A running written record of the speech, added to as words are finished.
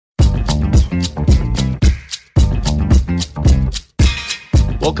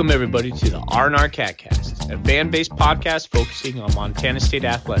Welcome, everybody, to the R&R CatCast, a fan-based podcast focusing on Montana State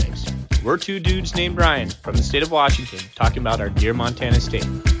athletics. We're two dudes named Ryan from the state of Washington talking about our dear Montana State.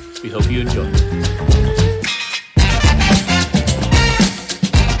 We hope you enjoy.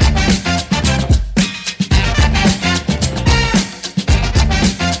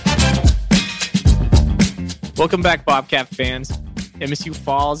 Welcome back, Bobcat fans. MSU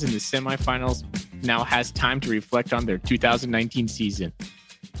falls in the semifinals, now has time to reflect on their 2019 season.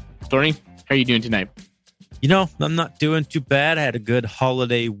 Thorny, how are you doing tonight? You know, I'm not doing too bad. I had a good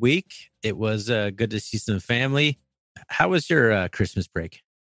holiday week. It was good to see some family. How was your Christmas break?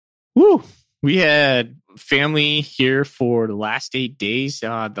 Woo! We had family here for the last 8 days.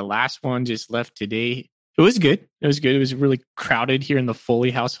 The last one just left today. It was good. It was really crowded here in the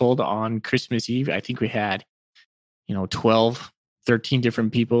Foley household on Christmas Eve. I think we had, 12, 13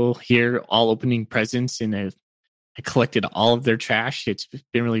 different people here, all opening presents, and I collected all of their trash. It's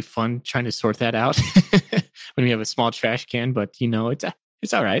been really fun trying to sort that out when we have a small trash can, but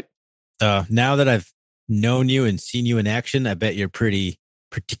it's all right. Now that I've known you and seen you in action, I bet you're pretty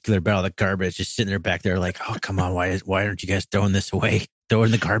particular about all the garbage. Just sitting there back there like, oh, come on, why aren't you guys throwing this away? Throw it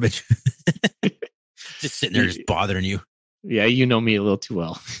in the garbage. Just sitting there just bothering you. Yeah, you know me a little too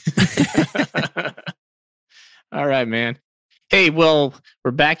well. All right, man. Hey, well,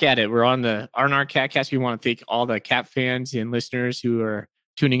 we're back at it. We're on the R&R CatCast. We want to thank all the Cat fans and listeners who are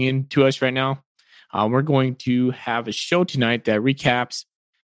tuning in to us right now. We're going to have a show tonight that recaps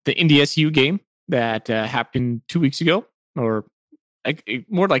the NDSU game that happened 2 weeks ago, or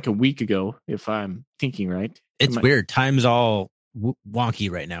more like a week ago, if I'm thinking right. It's weird. Time's all wonky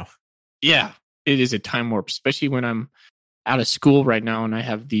right now. Yeah, it is a time warp, especially when I'm out of school right now and I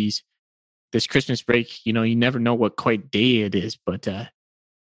have this Christmas break. You never know what quite day it is, but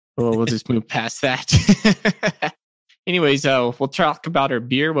we'll just move past that. Anyways, we'll talk about our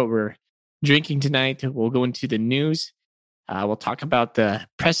beer, what we're drinking tonight. We'll go into the news. We'll talk about the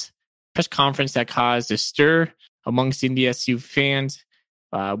press conference that caused a stir amongst NDSU fans.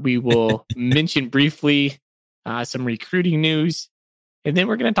 We will mention briefly some recruiting news, and then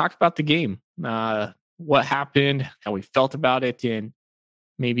we're going to talk about the game, what happened, how we felt about it, and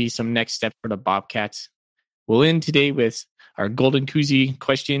maybe some next step for the Bobcats. We'll end today with our Golden Koozie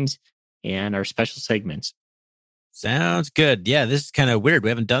questions and our special segments. Sounds good. Yeah, this is kind of weird. We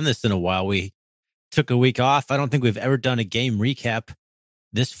haven't done this in a while. We took a week off. I don't think we've ever done a game recap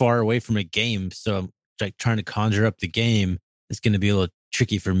this far away from a game. So I'm like trying to conjure up the game. It's going to be a little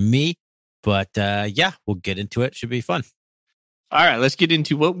tricky for me. But yeah, we'll get into it. Should be fun. All right, let's get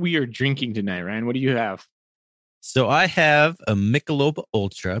into what we are drinking tonight, Ryan. What do you have? So I have a Michelob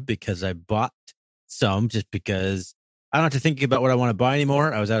Ultra because I bought some just because I don't have to think about what I want to buy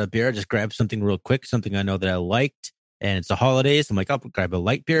anymore. I was out of beer. I just grabbed something real quick, something I know that I liked, and it's the holidays. I'm like, I'll grab a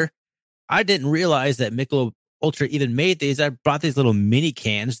light beer. I didn't realize that Michelob Ultra even made these. I brought these little mini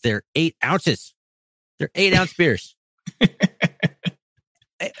cans. They're 8 ounces. They're 8-ounce beers.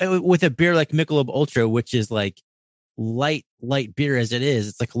 With a beer like Michelob Ultra, which is like light beer as it is,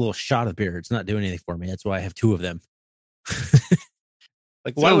 it's like a little shot of beer. It's not doing anything for me. That's why I have 2 of them.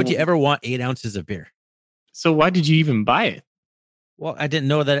 Why would you ever want 8 ounces of beer? So why did you even buy it? Well, I didn't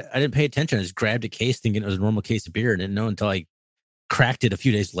know that. I didn't pay attention. I just grabbed a case thinking it was a normal case of beer. I didn't know until I cracked it a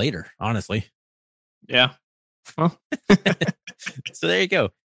few days later, honestly. Yeah. Well. So there you go.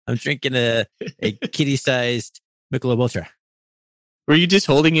 I'm drinking a kitty-sized Michelob Ultra. Were you just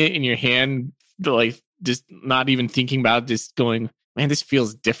holding it in your hand, like just not even thinking about it, just going, man, this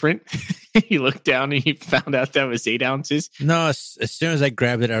feels different? You looked down and you found out that was 8 ounces? No, as soon as I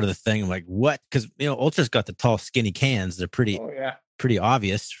grabbed it out of the thing, I'm like, what? Because, Ultra's got the tall, skinny cans. They're pretty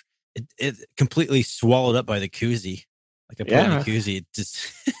obvious. It completely swallowed up by the koozie. Like I put in a koozie. It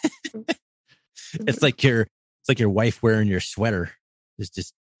just, it's like your wife wearing your sweater.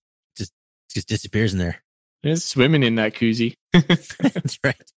 Just disappears in there. It's swimming in that koozie. That's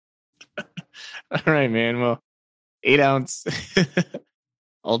right. All right, man. Well, 8-ounce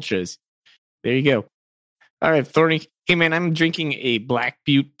Ultras. There you go. All right, Thorny. Hey, man, I'm drinking a Black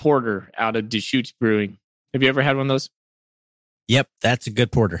Butte Porter out of Deschutes Brewing. Have you ever had one of those? Yep, that's a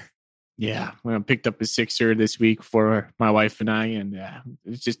good porter. Yeah, I picked up a 6er this week for my wife and I, and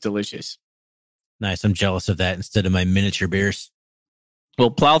it's just delicious. Nice. I'm jealous of that instead of my miniature beers.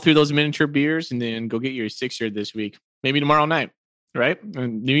 We'll plow through those miniature beers and then go get your 6er this week. Maybe tomorrow night, right?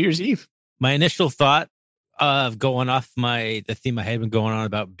 New Year's Eve. My initial thought of going off the theme I had been going on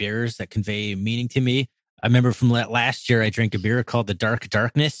about beers that convey meaning to me. I remember from last year, I drank a beer called the Dark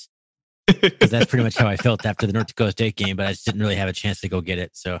Darkness. Because that's pretty much how I felt after the North Dakota State game, but I just didn't really have a chance to go get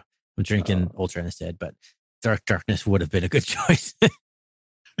it. So I'm drinking Ultra instead, but Dark Darkness would have been a good choice.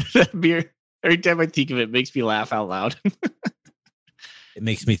 That beer, every time I think of it, makes me laugh out loud. It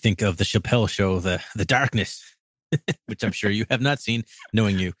makes me think of the Chappelle Show, the Darkness, which I'm sure you have not seen,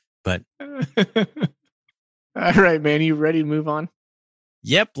 knowing you. But all right, man, you ready to move on?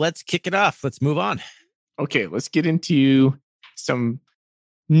 yep, let's kick it off. Let's move on. Okay, let's get into some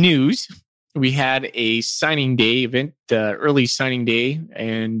news. We had a signing day event, early signing day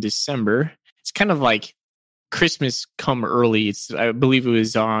in December. It's kind of like Christmas come early. I believe it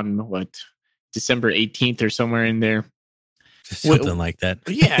was on December 18th or somewhere in there. Something like that.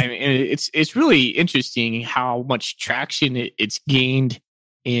 Yeah, I mean, it's really interesting how much traction it's gained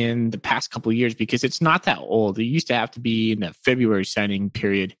in the past couple of years because it's not that old. It used to have to be in that February signing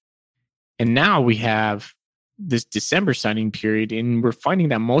period. And now we have this December signing period, and we're finding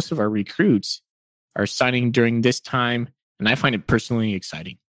that most of our recruits are signing during this time. And I find it personally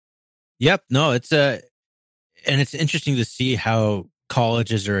exciting. Yep. No, and it's interesting to see how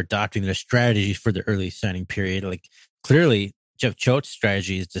colleges are adopting their strategy for the early signing period. Like clearly Jeff Choate's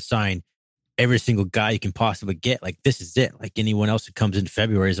strategy is to sign every single guy you can possibly get. Like this is it. Like anyone else who comes in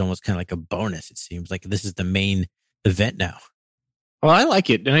February is almost kind of like a bonus. It seems like this is the main event now. Well, I like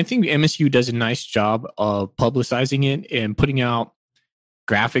it. And I think MSU does a nice job of publicizing it and putting out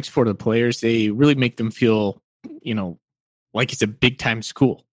graphics for the players. They really make them feel, like it's a big time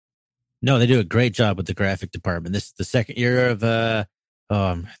school. No, they do a great job with the graphic department. This is the second year of the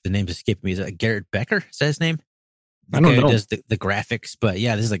name's escaping me. Is that Garrett Becker? Is that his name? I don't know. Who does the graphics, but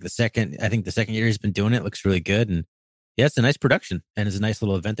yeah, this is like the second year he's been doing it. Looks really good. And yeah, it's a nice production and it's a nice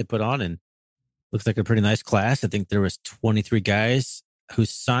little event they put on and looks like a pretty nice class. I think there was 23 guys who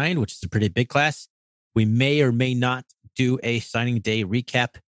signed, which is a pretty big class. We may or may not do a signing day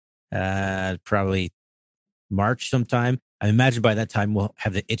recap, probably March sometime. I imagine by that time we'll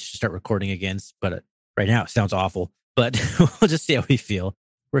have the itch to start recording again. But right now it sounds awful, but we'll just see how we feel.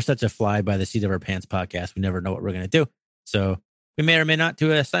 We're such a fly by the seat of our pants podcast. We never know what we're going to do. So we may or may not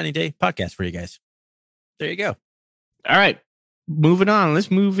do a signing day podcast for you guys. There you go. All right. Moving on. Let's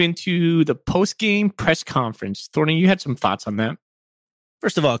move into the post-game press conference. Thorny, you had some thoughts on that.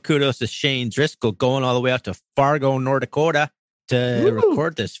 First of all, kudos to Shane Driscoll going all the way out to Fargo, North Dakota to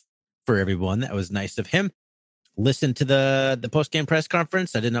record this for everyone. That was nice of him. Listen to the post-game press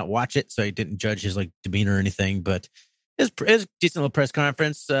conference. I did not watch it, so I didn't judge his demeanor or anything, but it was a decent little press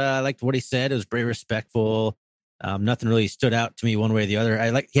conference. I liked what he said. It was very respectful. Nothing really stood out to me one way or the other.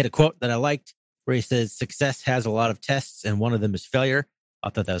 He had a quote that I liked where he says, "Success has a lot of tests, and one of them is failure."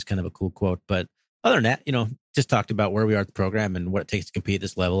 I thought that was kind of a cool quote. But other than that, just talked about where we are at the program and what it takes to compete at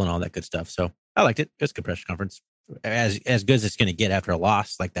this level and all that good stuff. So I liked it. It was a good press conference. As good as it's going to get after a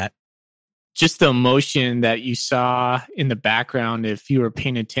loss like that. Just the emotion that you saw in the background, if you were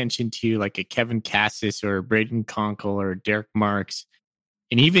paying attention to like a Kevin Cassis or Braden Conkle or Derek Marks,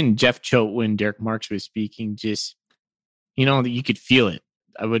 and even Jeff Choate when Derek Marks was speaking, just, that you could feel it.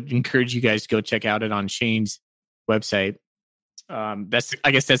 I would encourage you guys to go check out it on Shane's website. I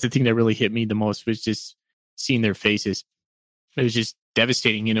guess that's the thing that really hit me the most was just seeing their faces. It was just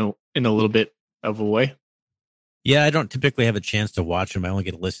devastating, in a little bit of a way. Yeah, I don't typically have a chance to watch them. I only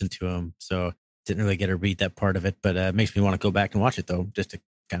get to listen to them. So didn't really get to read that part of it, but it makes me want to go back and watch it though, just to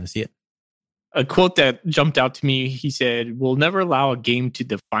kind of see it. A quote that jumped out to me, he said, "We'll never allow a game to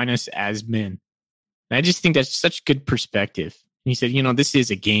define us as men." And I just think that's such good perspective. And he said, this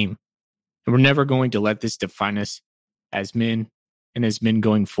is a game and we're never going to let this define us as men and as men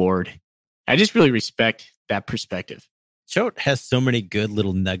going forward. I just really respect that perspective. Choate has so many good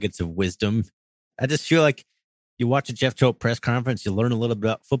little nuggets of wisdom. I just feel like you watch a Jeff Choate press conference, you learn a little bit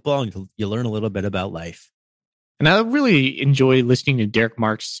about football and you learn a little bit about life. And I really enjoy listening to Derek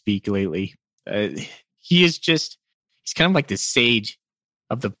Marks speak lately. He's kind of like the sage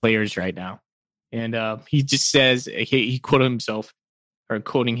of the players right now. And he just says, he quoting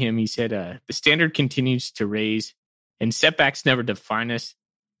him, he said, "The standard continues to raise and setbacks never define us,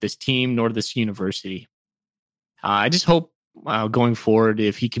 this team, nor this university." I just hope going forward,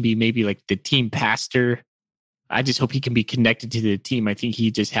 if he can be maybe like the team pastor, I just hope he can be connected to the team. I think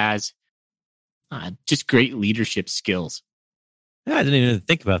he just has just great leadership skills. Yeah, I didn't even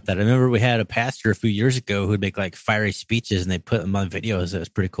think about that. I remember we had a pastor a few years ago who would make like fiery speeches and they put them on videos. It was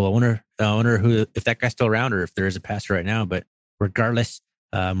pretty cool. I wonder if that guy's still around or if there is a pastor right now. But regardless,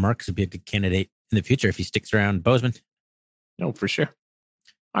 Marks would be a good candidate in the future if he sticks around Bozeman. No, for sure.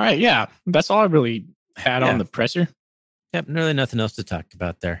 All right. Yeah. That's all I really had on the presser. Yep. Really nothing else to talk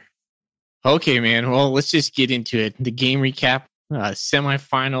about there. Okay, man. Well, let's just get into it. The game recap,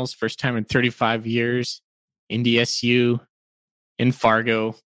 semifinals, first time in 35 years, NDSU in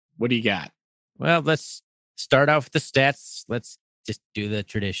Fargo. What do you got? Well, let's start off with the stats. Let's just do the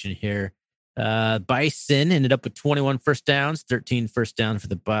tradition here. Bison ended up with 21 first downs, 13 first down for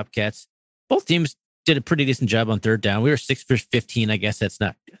the Bobcats. Both teams did a pretty decent job on third down. We were 6 for 15. I guess that's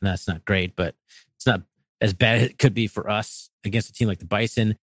not great, but it's not as bad as it could be for us against a team like the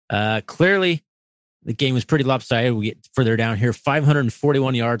Bison. Clearly, the game was pretty lopsided. We get further down here.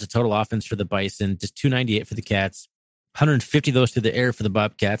 541 yards of total offense for the Bison, just 298 for the Cats. 150 of those through the air for the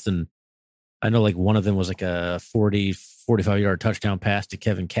Bobcats. And I know like one of them was like a 45-yard touchdown pass to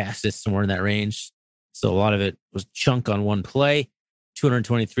Kevin Cassis, somewhere in that range. So a lot of it was chunk on one play.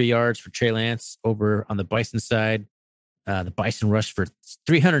 223 yards for Trey Lance over on the Bison side. The Bison rushed for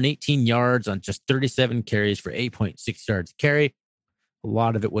 318 yards on just 37 carries for 8.6 yards a carry. A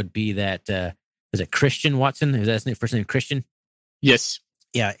lot of it would be that, is it Christian Watson? Is that his name, first name Christian? Yes.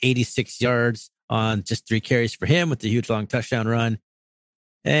 Yeah, 86 yards on just 3 carries for him with the huge long touchdown run.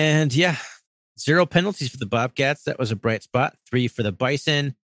 And yeah, 0 penalties for the Bobcats. That was a bright spot. 3 for the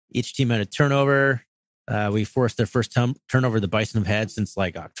Bison. Each team had a turnover. We forced their first turnover the Bison have had since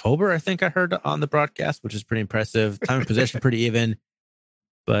like October, I think I heard on the broadcast, which is pretty impressive. Time of possession pretty even.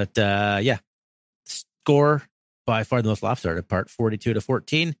 But yeah, score by far the most lopsided part,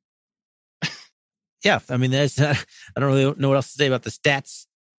 42-14. Yeah, I mean, there's I don't really know what else to say about the stats.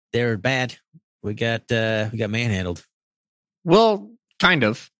 They're bad. We got manhandled. Well, kind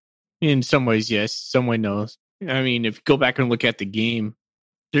of. In some ways, yes. Some way, no. I mean, if you go back and look at the game,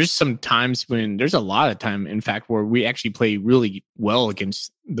 there's some times when there's a lot of time, in fact, where we actually play really well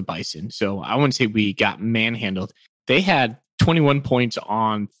against the Bison. So I wouldn't say we got manhandled. They had 21 points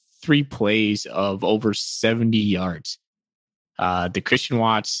on 3 plays of over 70 yards. The Christian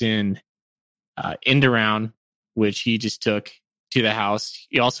Watson end around, which he just took to the house.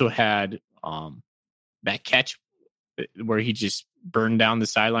 He also had that catch where he just burned down the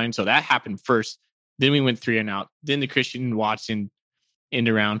sideline. So that happened first. Then we went 3 and out. Then the Christian Watson end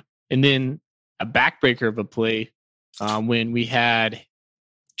around, and then a backbreaker of a play when we had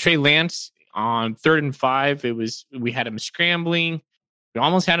Trey Lance on 3rd and 5. We had him scrambling. We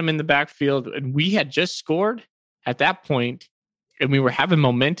almost had him in the backfield, and we had just scored at that point, and we were having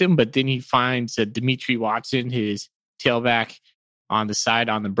momentum. But then he finds Dimitri Watson, his tailback, on the side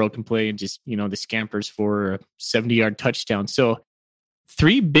on the broken play, and just the scampers for a 70-yard touchdown. So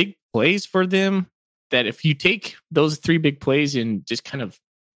 3 big plays for them. That if you take those 3 big plays and just and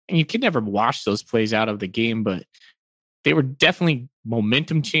you can never wash those plays out of the game, but they were definitely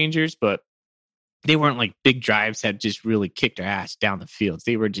momentum changers, but they weren't like big drives that just really kicked our ass down the field.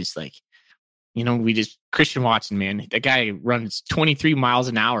 They were just like, Christian Watson, man, that guy runs 23 miles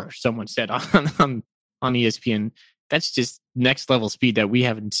an hour. Someone said on ESPN, that's just next level speed that we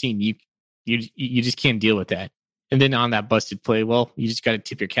haven't seen. You just can't deal with that. And then on that busted play, well, you just got to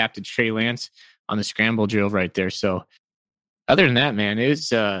tip your cap to Trey Lance on the scramble drill right there. So other than that, man, it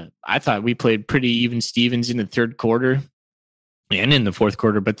was, I thought we played pretty even Stevens in the 3rd quarter and in the 4th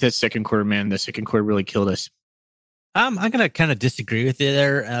quarter, but the 2nd quarter, man, the 2nd quarter really killed us. I'm going to kind of disagree with you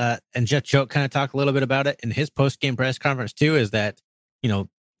there. And Jeff Choate kind of talked a little bit about it in his post-game press conference too, is that,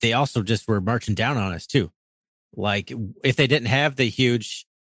 they also just were marching down on us too. Like if they didn't have the huge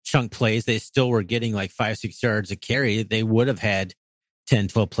chunk plays, they still were getting like 5-6 yards a carry. They would have had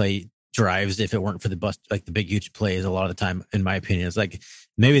 10-12 play drives if it weren't for the big huge plays. A lot of the time, in my opinion, it's like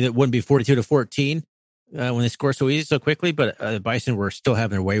maybe that wouldn't be 42-14 when they score so easy so quickly, but the Bison were still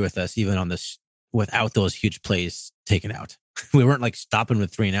having their way with us even on this without those huge plays taken out. We weren't like stopping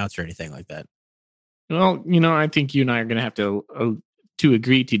with 3 and outs or anything like that. Well, I think you and I are going to have to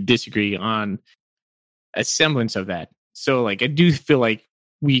agree to disagree on a semblance of that. So like I do feel like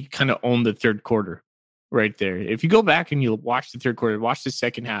we kind of owned the 3rd quarter right there. If you go back and you watch the 3rd quarter, watch the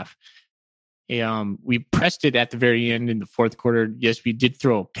second half. We pressed it at the very end in the 4th quarter. Yes, we did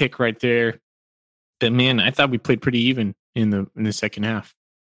throw a pick right there. But man, I thought we played pretty even in the second half.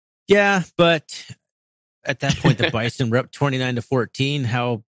 Yeah, but at that point, the Bison were up 29-14.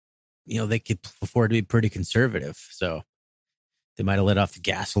 How they could afford to be pretty conservative, so they might have let off the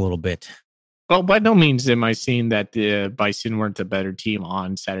gas a little bit. Well, by no means am I saying that the Bison weren't a better team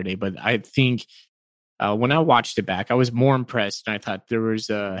on Saturday, but I think when I watched it back, I was more impressed, and I thought there was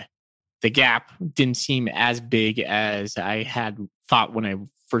the gap didn't seem as big as I had thought when I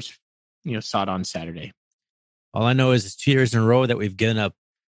first saw it on Saturday. All I know is it's 2 years in a row that we've given up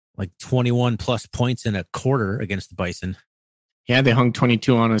like 21 plus points in a quarter against the Bison. Yeah, they hung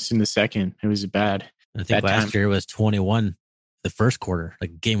 22 on us in the second. It was bad. I think last year was 21 the first quarter.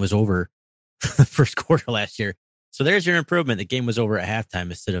 Like game was over the first quarter last year. So there's your improvement. The game was over at halftime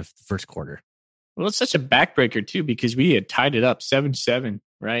instead of the first quarter. Well, it's such a backbreaker too, because we had tied it up 7-7,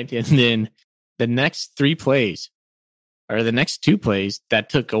 right? And then the next 3 plays or the next two plays that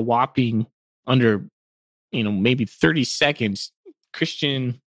took a whopping under, maybe 30 seconds.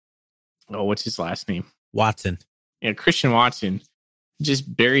 Christian, what's his last name? Watson. Yeah, Christian Watson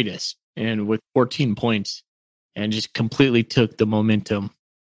just buried us and with 14 points and just completely took the momentum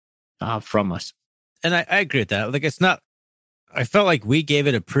from us. And I agree with that. Like, it's not, I felt like we gave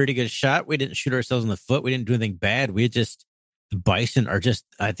it a pretty good shot. We didn't shoot ourselves in the foot. We didn't do anything bad. The Bison are just,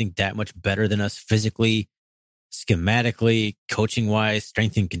 I think, that much better than us physically, schematically, coaching wise,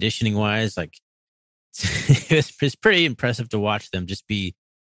 strength and conditioning wise. Like, it's pretty impressive to watch them just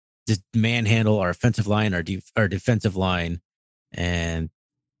manhandle our offensive line, our defensive line, and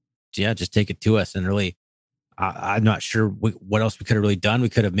just take it to us. And really, I'm not sure what else we could have really done. We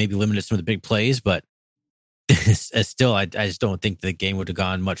could have maybe limited some of the big plays, but still, I just don't think the game would have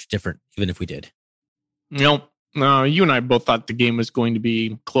gone much different, even if we did. No, you and I both thought the game was going to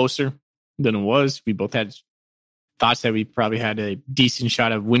be closer than it was. We both had thoughts that we probably had a decent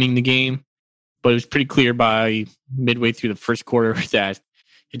shot of winning the game, but it was pretty clear by midway through the first quarter that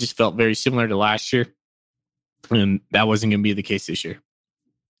it just felt very similar to last year, and that wasn't going to be the case this year.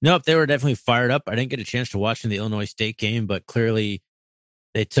 Nope, they were definitely fired up. I didn't get a chance to watch in the Illinois State game, but clearly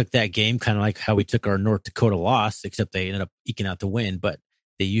they took that game kind of like how we took our North Dakota loss, except they ended up eking out the win, but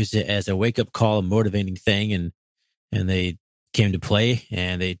they used it as a wake-up call, a motivating thing, and they came to play,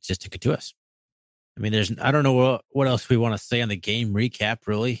 and they just took it to us. I mean, I don't know what else we want to say on the game recap,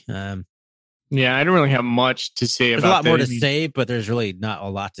 really. Yeah, I don't really have much to say about that. There's a lot more to say, but there's really not a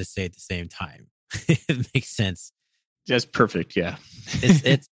lot to say at the same time. It makes sense. Just perfect, yeah.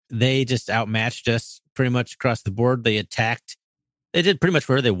 They just outmatched us pretty much across the board. They did pretty much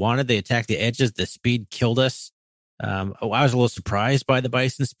whatever they wanted. They attacked the edges. The speed killed us. I was a little surprised by the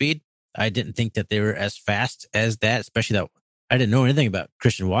Bison speed. I didn't think that they were as fast as that, especially that I didn't know anything about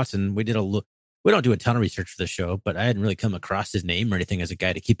Christian Watson. We don't do a ton of research for the show, but I hadn't really come across his name or anything as a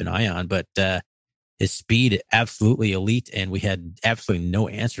guy to keep an eye on. But his speed, absolutely elite, and we had absolutely no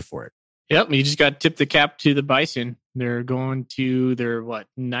answer for it. Yep, you just got to tip the cap to the Bison. They're going to their,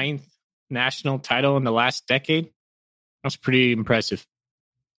 9th national title in the last decade? That's pretty impressive.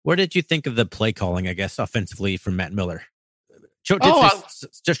 What did you think of the play calling, I guess, offensively from Matt Miller?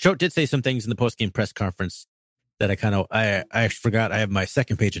 Choate did say some things in the post-game press conference that I actually forgot. I have my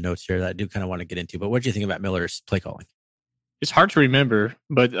second page of notes here that I do kind of want to get into. But what did you think about Miller's play calling? It's hard to remember,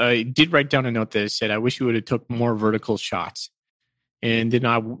 but I did write down a note that said, I wish you would have took more vertical shots. And then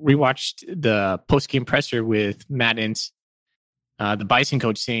I rewatched the post-game presser with Matt Ince, the Bison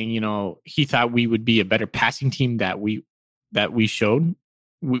coach, saying, he thought we would be a better passing team that we showed.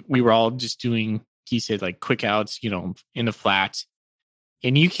 We were all just doing, he said, like quick outs, in the flats.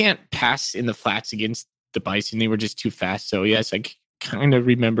 And you can't pass in the flats against the Bison. They were just too fast. So, yes, I kind of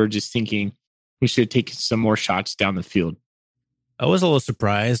remember just thinking we should take some more shots down the field. I was a little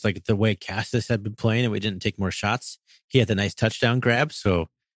surprised, like the way Cassis had been playing, and we didn't take more shots. He had the nice touchdown grab, so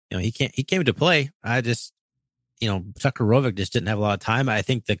he came to play. I just, Tucker Rovig just didn't have a lot of time. I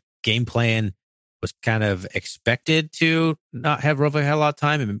think the game plan was kind of expected to not have Rovig had a lot of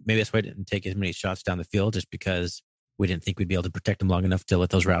time, and maybe that's why I didn't take as many shots down the field, just because we didn't think we'd be able to protect him long enough to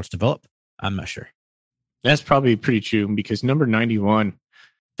let those routes develop. I'm not sure. That's probably pretty true, because number 91,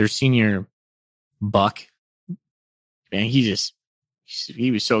 their senior Buck, man, he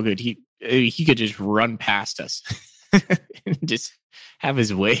was so good. He could just run past us and just have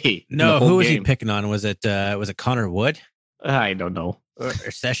his way. No, who was he picking on? Was it Connor Wood? I don't know. Or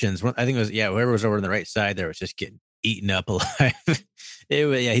Sessions. I think it was, whoever was over on the right side there was just getting eaten up alive.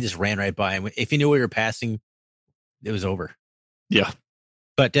 He just ran right by him. If he knew we were passing, it was over. Yeah.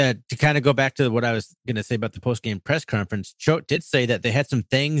 But to kind of go back to what I was going to say about the post-game press conference, Choate did say that they had some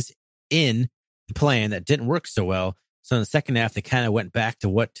things in the plan that didn't work so well. So in the second half, they kind of went back to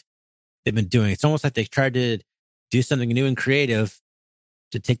what they've been doing. It's almost like they tried to do something new and creative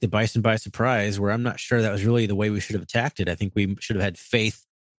to take the Bison by surprise, where I'm not sure that was really the way we should have attacked it. I think we should have had faith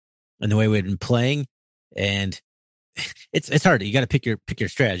in the way we had been playing. And it's hard. You got to pick your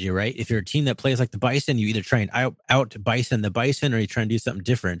strategy, right? If you're a team that plays like the Bison, you either try and out Bison the Bison, or you try and do something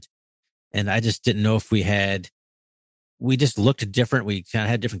different. And I just didn't know if we just looked different. We kind of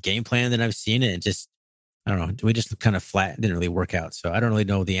had a different game plan than I've seen it. And just, I don't know. We just looked kind of flat. It didn't really work out. So I don't really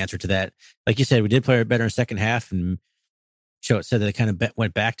know the answer to that. Like you said, we did play better in the second half, and Choate said that they kind of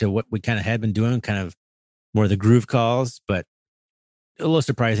went back to what we kind of had been doing, kind of more of the groove calls, but a little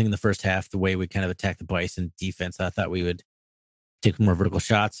surprising in the first half, the way we kind of attacked the Bison defense. I thought we would take more vertical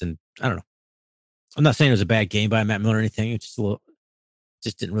shots, and I don't know. I'm not saying it was a bad game by Matt Miller or anything. It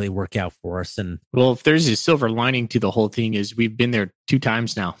just didn't really work out for us. And well, if there's a silver lining to the whole thing, is we've been there 2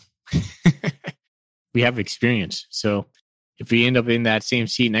 times now. We have experience. So if we end up in that same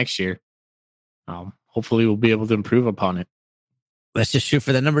seat next year, hopefully we'll be able to improve upon it. Let's just shoot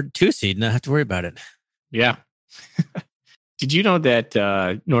for the number 2 seed and not have to worry about it. Yeah. Did you know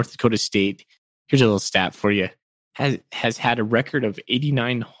that North Dakota State, here's a little stat for you, has had a record of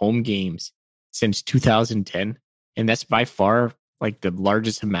 89 home games since 2010, and that's by far like the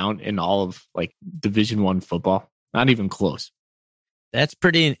largest amount in all of like Division I football. Not even close. That's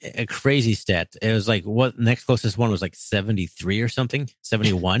pretty a crazy stat. It was like what next closest one was like 73 or something,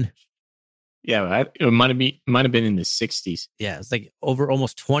 71. Yeah, it might have been in the 60s. Yeah, it's like over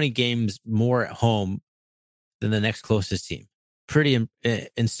almost 20 games more at home than the next closest team. Pretty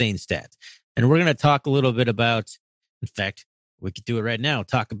insane stat. And we're going to talk a little bit about, in fact, we could do it right now,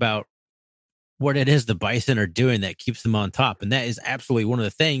 talk about what it is the Bison are doing that keeps them on top. And that is absolutely one of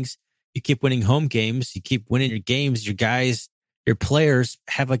the things. You keep winning home games, you keep winning your games, your guys, your players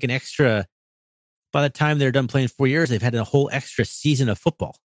have like an extra, by the time they're done playing 4 years, they've had a whole extra season of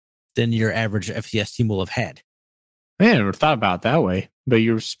football than your average FCS team will have had. I never thought about it that way, but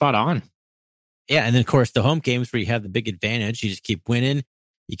you're spot on. Yeah, and then, of course, the home games where you have the big advantage, you just keep winning.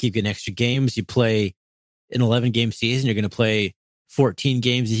 You keep getting extra games. You play an 11-game season. You're going to play 14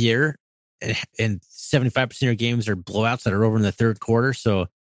 games a year, and 75% of your games are blowouts that are over in the third quarter. So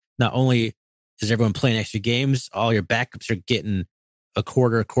not only is everyone playing extra games, all your backups are getting a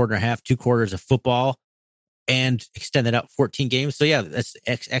quarter and a half, 2 quarters of football, and extend that out 14 games. So, yeah, that's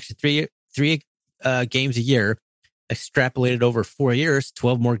extra three games a year, extrapolated over 4 years,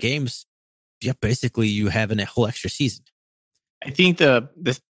 12 more games. Yeah, basically you have a whole extra season. I think the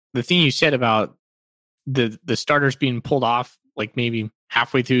thing you said about the starters being pulled off like maybe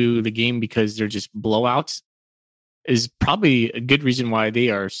halfway through the game because they're just blowouts is probably a good reason why they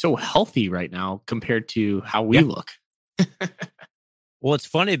are so healthy right now compared to how we look. Well, it's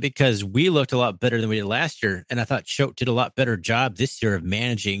funny because we looked a lot better than we did last year, and I thought Choate did a lot better job this year of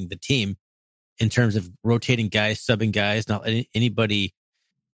managing the team in terms of rotating guys, subbing guys, not letting anybody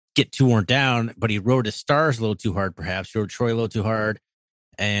get too worn down, but he rode his stars a little too hard, perhaps. He rode Troy a little too hard.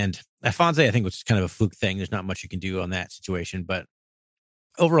 And Afonso, I think, was kind of a fluke thing. There's not much you can do on that situation. But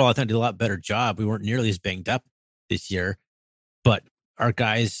overall, I thought he did a lot better job. We weren't nearly as banged up this year. But our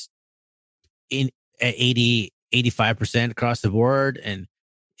guys at 80, 85% across the board, and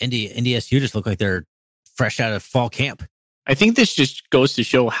NDSU just look like they're fresh out of fall camp. I think this just goes to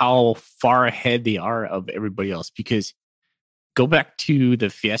show how far ahead they are of everybody else, because go back to the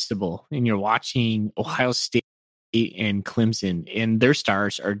Fiesta Bowl and you're watching Ohio State and Clemson, and their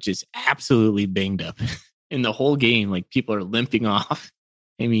stars are just absolutely banged up in the whole game. Like, people are limping off.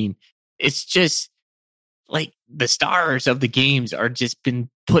 I mean, it's just like the stars of the games are just been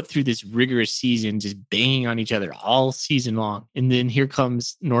put through this rigorous season, just banging on each other all season long. And then here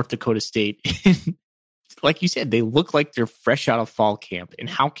comes North Dakota State. Like you said, they look like they're fresh out of fall camp. And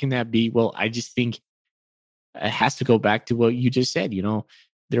how can that be? Well, I just think it has to go back to what you just said. You know,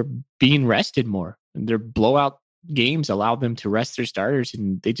 they're being rested more, and their blowout games allow them to rest their starters,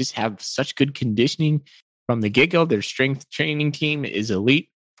 and they just have such good conditioning from the get-go. Their strength training team is elite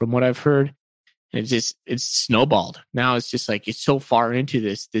from what I've heard. And it's snowballed. Now it's just like, it's so far into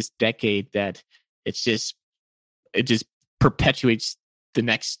this decade that it just perpetuates the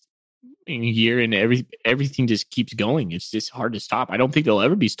next year, and everything just keeps going. It's just hard to stop. I don't think they'll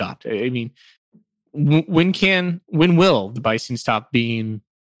ever be stopped. I mean, when will the Bison stop being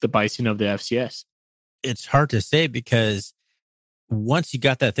the Bison of the FCS? It's hard to say, because once you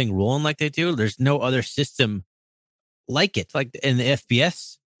got that thing rolling like they do, there's no other system like it. Like in the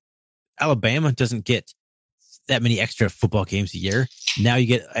FBS, Alabama doesn't get that many extra football games a year. Now you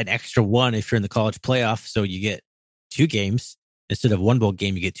get an extra one if you're in the college playoff. So you get 2 games instead of 1 bowl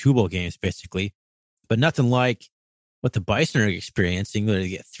game. You get 2 bowl games basically, but nothing like what the Bison are experiencing. They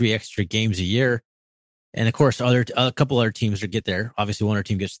get 3 extra games a year. And of course, a couple other teams will get there. Obviously, one other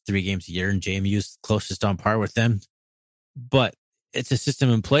team gets 3 games a year, and JMU's closest on par with them. But it's a system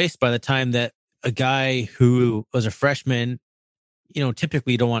in place. By the time that a guy who was a freshman, you know,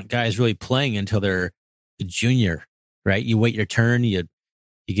 typically you don't want guys really playing until they're a junior, right? You wait your turn, you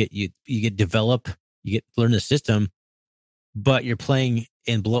get develop, you get learn the system, but you're playing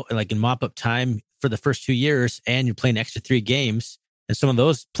in mop up time for the first 2 years, and you're playing extra 3 games. And some of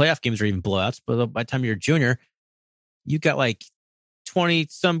those playoff games are even blowouts. But by the time you're a junior, you got like 20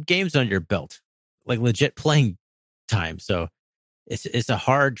 some games on your belt, like legit playing time. So it's a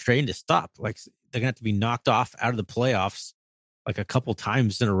hard train to stop. Like, they're going to have to be knocked off out of the playoffs like a couple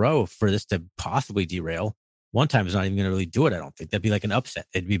times in a row for this to possibly derail. One time is not even going to really do it. I don't think that'd be like an upset.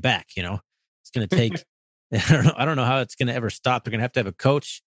 They'd be back, you know, it's going to take, I don't know how it's going to ever stop. They're going to have a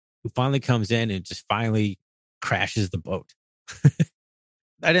coach who finally comes in and just finally crashes the boat.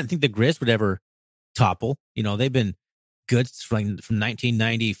 I didn't think the Grizz would ever topple. They've been good from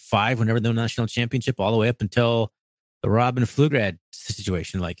 1995, whenever they won the national championship, all the way up until the Robin Flugrad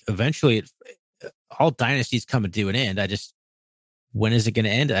situation. Like, eventually, all dynasties come to an end. When is it going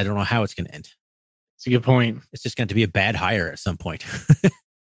to end? I don't know how it's going to end. It's a good point. It's just going to be a bad hire at some point.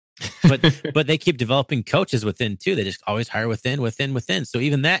 but they keep developing coaches within too. They just always hire within. So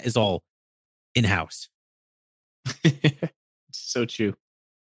even that is all in-house. So true.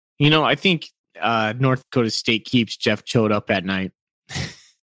 I think North Dakota State keeps Jeff Choate up at night.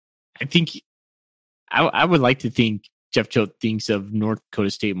 I think I would like to think Jeff Choate thinks of North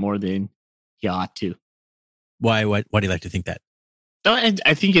Dakota State more than he ought to. Why? Why do you like to think that? No,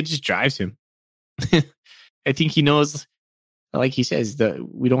 I think it just drives him. I think he knows, like he says, that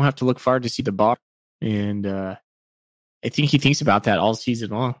we don't have to look far to see the bar. And I think he thinks about that all season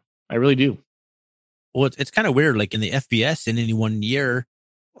long. I really do. Well, it's kind of weird. Like, in the FBS, in any one year,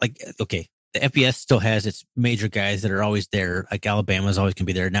 like, okay, the FBS still has its major guys that are always there. Like, Alabama's always going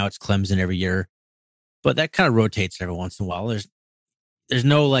to be there. Now it's Clemson every year. But that kind of rotates every once in a while. There's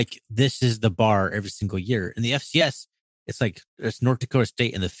no, like, this is the bar every single year. In the FCS, it's like it's North Dakota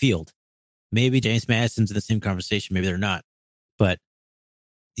State in the field. Maybe James Madison's in the same conversation. Maybe they're not. But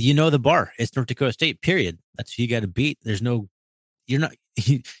the bar. It's North Dakota State, period. That's who you got to beat. You're not,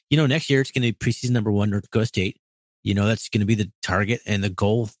 next year it's going to be preseason number 1, North Dakota State. That's going to be the target and the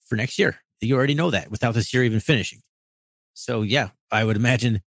goal for next year. You already know that without this year even finishing. So, yeah, I would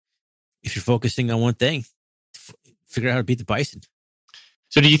imagine if you're focusing on one thing, figure out how to beat the Bison.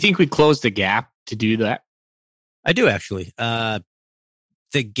 So do you think we closed the gap to do that? I do, actually.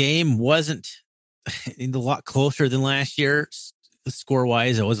 The game wasn't a lot closer than last year.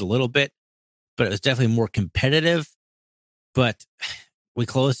 Score-wise, it was a little bit, but it was definitely more competitive. But we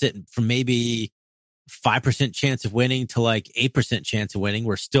closed it from maybe 5% chance of winning to like 8% chance of winning.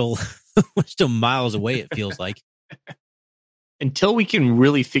 We're still miles away, it feels like. Until we can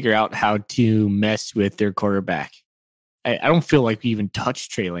really figure out how to mess with their quarterback. I don't feel like we even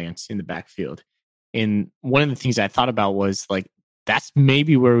touched Trey Lance in the backfield. And one of the things I thought about was, like, that's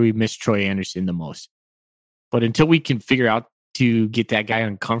maybe where we miss Troy Anderson the most. But until we can figure out to get that guy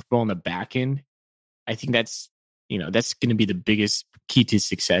uncomfortable on the back end, I think that's going to be the biggest key to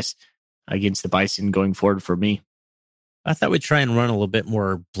success against the Bison going forward for me. I thought we'd try and run a little bit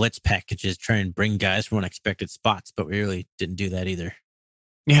more blitz packages, try and bring guys from unexpected spots, but we really didn't do that either.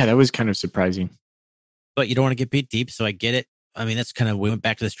 Yeah, that was kind of surprising. But you don't want to get beat deep, so I get it. I mean, that's kind of, we went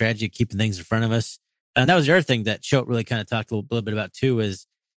back to the strategy of keeping things in front of us. And that was the other thing that Choate really kind of talked a little bit about too, is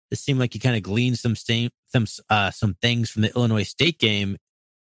it seemed like he kind of gleaned some things from the Illinois State game.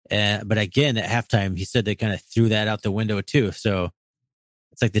 But again, at halftime, he said they kind of threw that out the window too. So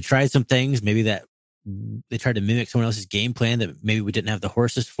it's like they tried some things, maybe that they tried to mimic someone else's game plan that maybe we didn't have the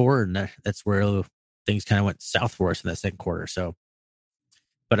horses for. And that's where things kind of went south for us in that second quarter. So,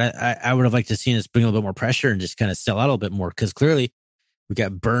 but I would have liked to seen us bring a little bit more pressure and just kind of sell out a little bit more, because clearly we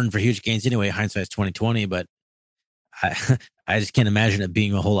got burned for huge gains anyway. Hindsight's 2020, but I just can't imagine it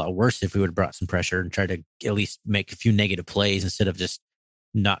being a whole lot worse if we would have brought some pressure and tried to at least make a few negative plays instead of just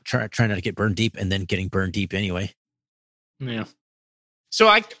not trying not to get burned deep and then getting burned deep anyway. Yeah. So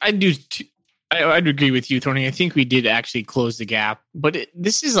I'd agree with you, Tony. I think we did actually close the gap, but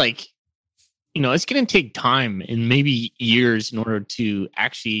this is like, it's going to take time and maybe years in order to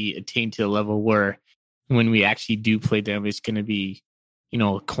actually attain to the level where when we actually do play them, it's going to be,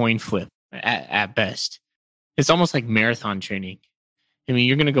 a coin flip at best. It's almost like marathon training. I mean,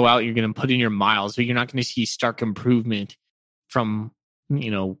 you're going to go out, you're going to put in your miles, but you're not going to see stark improvement from,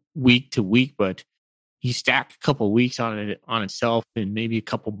 week to week, but you stack a couple of weeks on itself and maybe a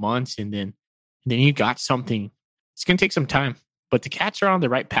couple months, and then you got something. It's going to take some time, but the Cats are on the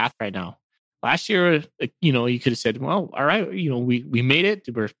right path right now. Last year, you could have said, well, all right, we made it.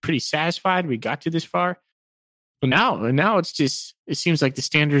 We're pretty satisfied. We got to this far. But now it seems like the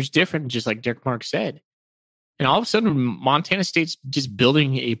standard's different, just like Derek Mark said. And all of a sudden, Montana State's just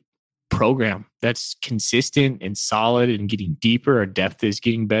building a program that's consistent and solid and getting deeper. Our depth is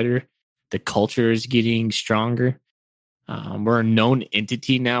getting better. The culture is getting stronger. We're a known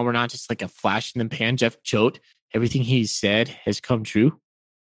entity now. We're not just like a flash in the pan. Jeff Choate, everything he said has come true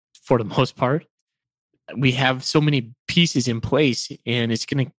for the most part. We have so many pieces in place, and it's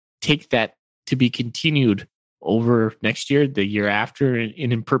going to take that to be continued over next year, the year after, and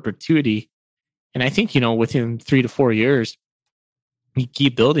in perpetuity. And I think, within 3 to 4 years, you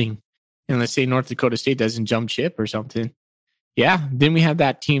keep building. And let's say North Dakota State doesn't jump ship or something. Yeah, then we have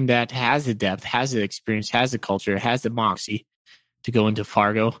that team that has the depth, has the experience, has the culture, has the moxie to go into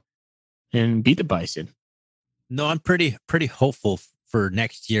Fargo and beat the Bison. No, I'm pretty hopeful for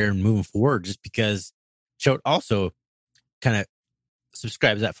next year and moving forward, just because Choate also kind of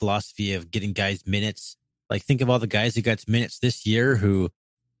subscribes to that philosophy of getting guys minutes. Like, think of all the guys who got minutes this year who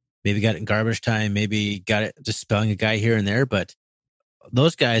maybe got it in garbage time, maybe got it just spelling a guy here and there, but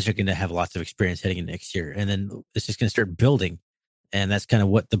those guys are going to have lots of experience heading into next year. And then it's just going to start building. And that's kind of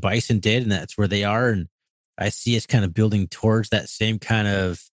what the Bison did. And that's where they are. And I see us kind of building towards that same kind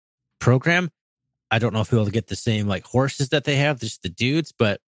of program. I don't know if we'll get the same like horses that they have, just the dudes,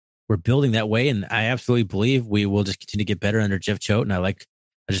 but we're building that way. And I absolutely believe we will just continue to get better under Jeff Choate. And I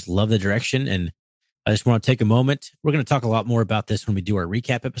just love the direction. And I just want to take a moment. We're going to talk a lot more about this when we do our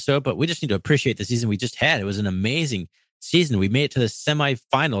recap episode, but we just need to appreciate the season we just had. It was an amazing season. We made it to the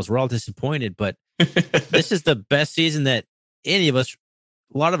semifinals. We're all disappointed, but this is the best season that a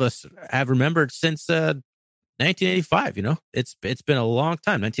lot of us have remembered since 1985. You know, it's been a long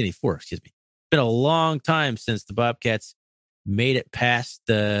time. 1984, excuse me. It's been a long time since the Bobcats made it past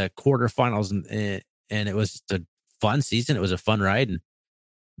the quarterfinals, and it was just a fun season. It was a fun ride, and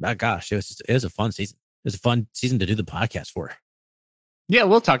my gosh, it was a fun season. It was a fun season to do the podcast for. Yeah,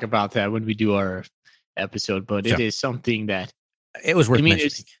 we'll talk about that when we do our episode, but Sure. It is something that It was worth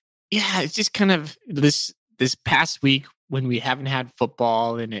mentioning. It's just kind of this past week when we haven't had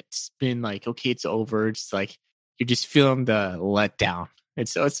football and it's been like, okay, it's over. It's like you're just feeling the letdown.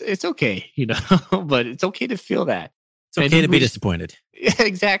 It's okay, you know, but it's okay to feel that. It's okay to be disappointed. Yeah,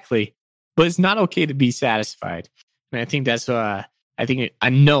 exactly. But it's not okay to be satisfied. And I think that's I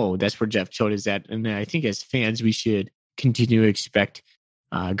know that's where Jeff Choate is at. And I think as fans, we should continue to expect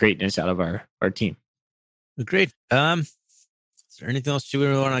greatness out of our team. Great. Is there anything else you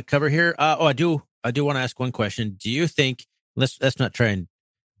really want to cover here? I do want to ask one question. Do you think, let's not try and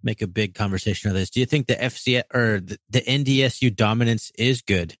make a big conversation of this. Do you think the FCS or the NDSU dominance is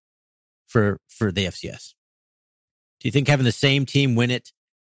good for the FCS? Do you think having the same team win it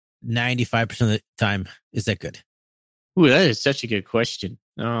 95% of the time, is that good? Ooh, that is such a good question.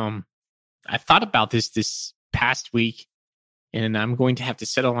 I thought about this past week, and I'm going to have to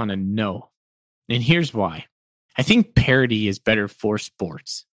settle on a no. And here's why. I think parity is better for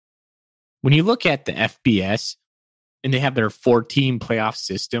sports. When you look at the FBS and they have their 4-team playoff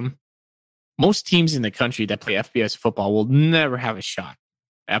system, most teams in the country that play FBS football will never have a shot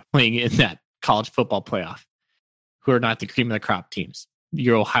at playing in that college football playoff, who are not the cream of the crop teams,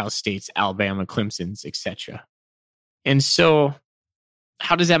 your Ohio States, Alabama, Clemson's, etc. And so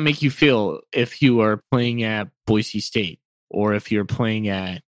how does that make you feel if you are playing at Boise State or if you're playing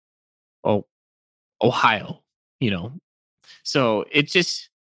at Ohio, you know? So it just,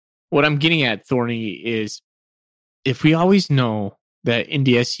 what I'm getting at, Thorny, is if we always know that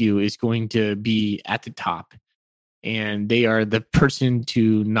NDSU is going to be at the top and they are the person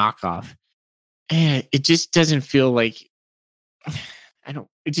to knock off, it just doesn't feel like,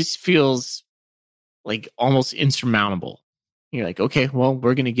 it just feels like almost insurmountable. You're like, okay, well,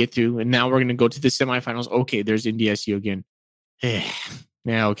 we're going to get through, and now we're going to go to the semifinals. Okay, there's NDSU again.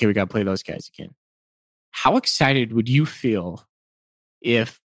 Yeah, okay, we got to play those guys again. How excited would you feel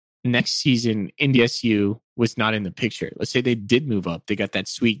if next season NDSU was not in the picture? Let's say they did move up. They got that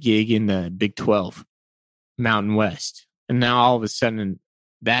sweet gig in the Big 12, Mountain West. And now all of a sudden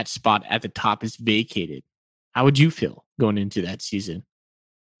that spot at the top is vacated. How would you feel going into that season?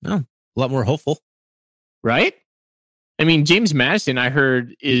 No, a lot more hopeful. Right? I mean, James Madison, I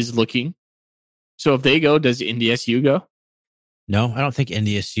heard, is looking. So if they go, does NDSU go? No, I don't think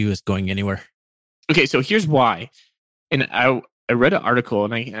NDSU is going anywhere. Okay, so here's why. And I read an article,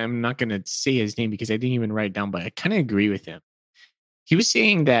 and I'm not going to say his name because I didn't even write it down, but I kind of agree with him. He was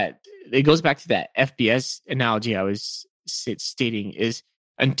saying that it goes back to that FBS analogy I was stating, is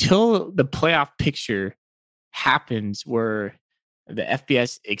until the playoff picture happens where the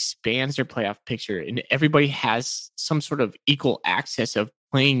FBS expands their playoff picture and everybody has some sort of equal access of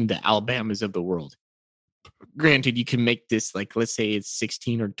playing the Alabamas of the world. Granted, you can make this like, let's say it's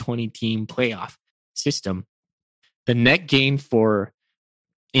 16 or 20 team playoff system. The net gain for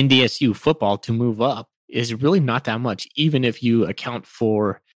NDSU football to move up is really not that much, even if you account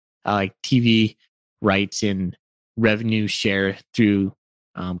for like TV rights and revenue share through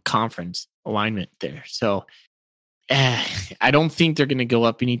conference alignment there. So I don't think they're going to go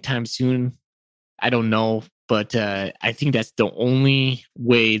up anytime soon. I don't know, but I think that's the only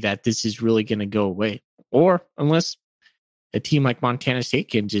way that this is really going to go away. Or unless a team like Montana State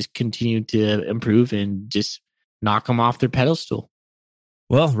can just continue to improve and just knock them off their pedestal.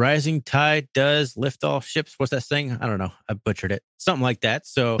 Well, rising tide does lift all ships. What's that saying? I don't know. I butchered it. Something like that.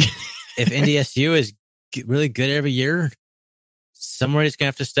 So if NDSU is really good every year, somebody's gonna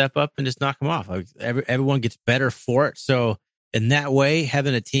have to step up and just knock them off. Like everyone gets better for it. So in that way,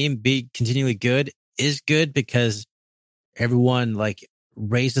 having a team be continually good is good because everyone like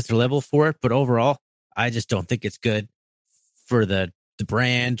raises their level for it. But overall, I just don't think it's good for the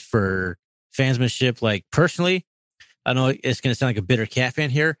brand, for fansmanship. Like personally, I know it's going to sound like a bitter Cat fan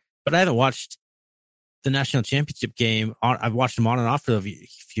here, but I haven't watched the national championship game. I've watched them on and off for a few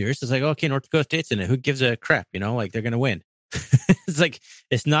years. It's like, okay, North Dakota State's in it. Who gives a crap? Like they're going to win. It's like,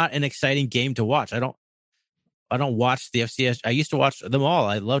 it's not an exciting game to watch. I don't watch the FCS. I used to watch them all.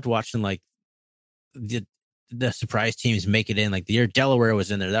 I loved watching like the surprise teams make it in. Like the year Delaware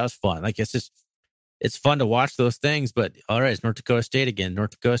was in there, that was fun. Like it's fun to watch those things. But all right, it's North Dakota State again.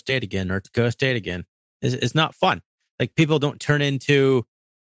 North Dakota State again. North Dakota State again. It's not fun. Like people don't turn into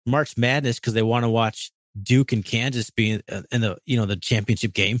March Madness because they want to watch Duke and Kansas being in the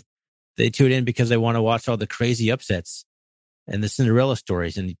championship game. They tune in because they want to watch all the crazy upsets and the Cinderella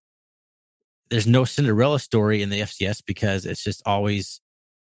stories. And there's no Cinderella story in the FCS because it's always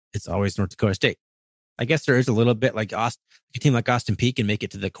North Dakota State. I guess there is a little bit like a team like Austin Peay can make it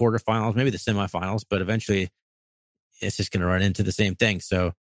to the quarterfinals, maybe the semifinals, but eventually it's just going to run into the same thing.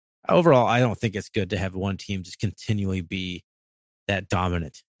 So overall, I don't think it's good to have one team just continually be that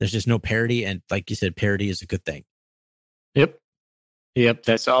dominant. There's just no parity. And like you said, parity is a good thing. Yep.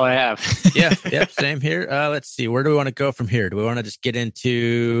 That's all I have. Yep. Same here. Let's see. Where do we want to go from here? Do we want to just get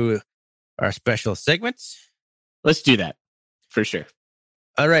into our special segments? Let's do that for sure.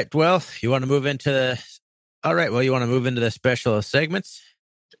 All right. Well, you want to move into the special segments?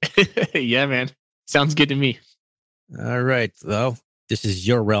 Yeah, man. Sounds good to me. All right. Well, this is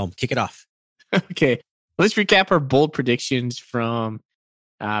your realm. Kick it off. Okay. Let's recap our bold predictions from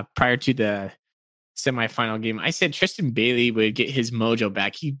prior to the semifinal game. I said Tristan Bailey would get his mojo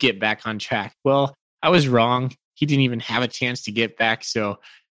back. He'd get back on track. Well, I was wrong. He didn't even have a chance to get back. So,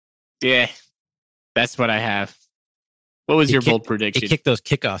 yeah, that's what I have. What was your bold prediction? He kicked those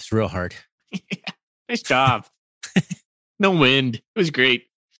kickoffs real hard. Yeah, nice job. No wind. It was great.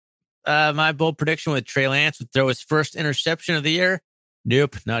 My bold prediction with Trey Lance would throw his first interception of the year.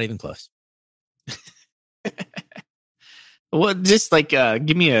 Nope, not even close. Well, just like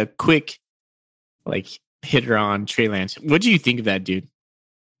give me a quick hitter on Trey Lance. What do you think of that dude?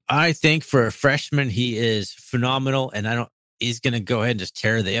 I think for a freshman, he is phenomenal, and he's going to go ahead and just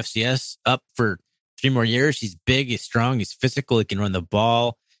tear the FCS up for 3 more years. He's big, he's strong, he's physical, he can run the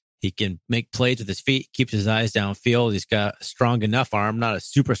ball, he can make plays with his feet, keeps his eyes downfield. He's got a strong enough arm, not a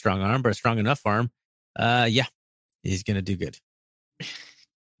super strong arm, but a strong enough arm. Yeah, he's going to do good.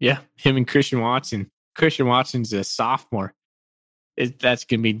 Yeah, him and Christian Watson. Christian Watson's a sophomore. That's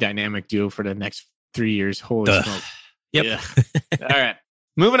going to be dynamic duo for the next 3 years. Holy smoke. Yep. Yeah. All right.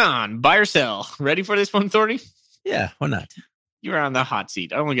 Moving on. Buy or sell. Ready for this one, Thorny? Yeah, why not? You're on the hot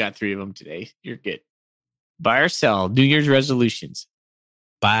seat. I only got 3 of them today. You're good. Buy or sell. New Year's resolutions.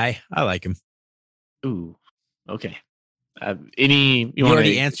 Buy. I like him. Ooh. Okay. You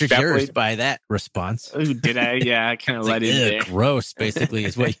already answered yours by that response. Ooh, did I? Yeah, I kind of let it in there. Gross, basically,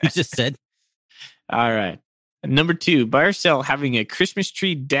 is what you just said. All right. Number 2, buy or sell having a Christmas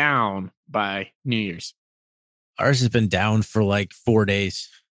tree down by New Year's. Ours has been down for like 4 days.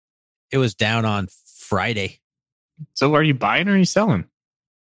 It was down on Friday. So are you buying or are you selling?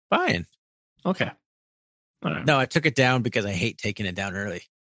 Buying. Okay. All right. No, I took it down because I hate taking it down early.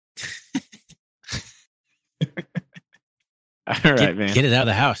 All right, man. Get it out of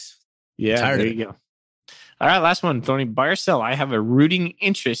the house. Yeah, there you go. All right, last one, Tony. Buy or sell? I have a rooting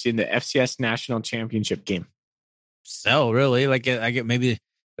interest in the FCS National Championship game. Sell, really. Like I get maybe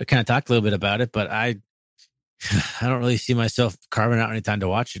I kind of talked a little bit about it, but I don't really see myself carving out any time to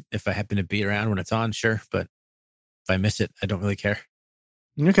watch it. If I happen to be around when it's on, sure. But if I miss it, I don't really care.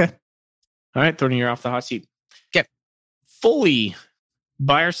 Okay. All right, Tony, you're off the hot seat. Okay. Fully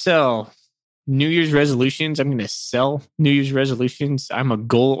buy or sell New Year's resolutions. I'm going to sell New Year's resolutions. I'm a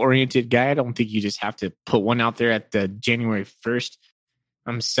goal-oriented guy. I don't think you just have to put one out there at the January 1st.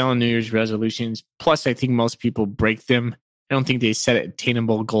 I'm selling New Year's resolutions. Plus, I think most people break them. I don't think they set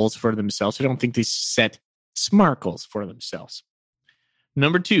attainable goals for themselves. I don't think they set smart goals for themselves.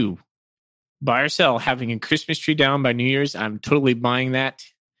 Number 2, buy or sell having a Christmas tree down by New Year's. I'm totally buying that.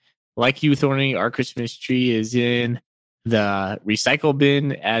 Like you, Thorny, our Christmas tree is in the recycle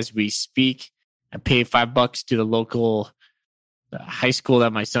bin as we speak. I pay $5 to the local high school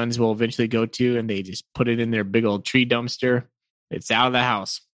that my sons will eventually go to, and they just put it in their big old tree dumpster. It's out of the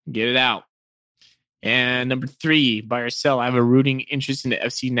house. Get it out. And number 3, buy or sell. I have a rooting interest in the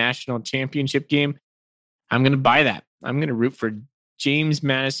FC National Championship game. I'm going to buy that. I'm going to root for James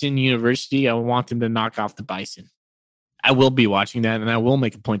Madison University. I want them to knock off the Bison. I will be watching that, and I will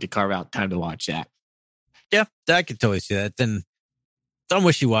make a point to carve out time to watch that. Yeah, I could totally see that. Then I'm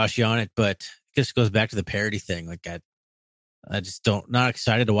wishy-washy on it, but it just goes back to the parity thing. Like I just not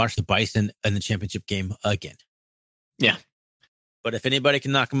excited to watch the Bison in the championship game again. Yeah. But if anybody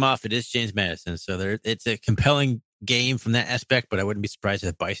can knock him off, it is James Madison. So it's a compelling game from that aspect, but I wouldn't be surprised if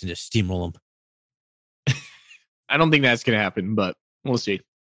the Bison just steamroll him. I don't think that's going to happen, but we'll see.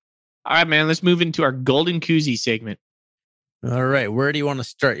 All right, man, let's move into our Golden Koozie segment. All right, where do you want to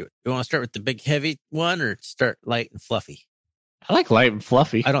start? You want to start with the big heavy one or start light and fluffy? I like light and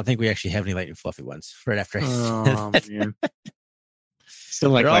fluffy. I don't think we actually have any light and fluffy ones right after I said that. Man.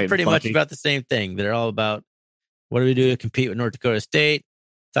 Still like they're all pretty much about the same thing. They're all about what do we do to compete with North Dakota State,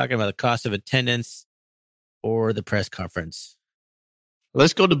 talking about the cost of attendance or the press conference.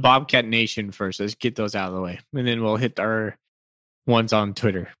 Let's go to Bobcat Nation first. Let's get those out of the way. And then we'll hit our ones on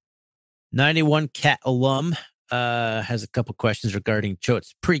Twitter. 91 Cat alum has a couple questions regarding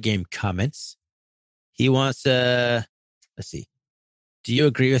Choate's pregame comments. He wants, let's see. Do you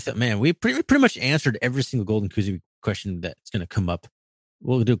agree with it? Man, we pretty much answered every single Golden Koozie question that's going to come up.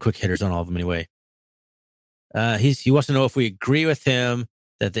 We'll do quick hitters on all of them anyway. He wants to know if we agree with him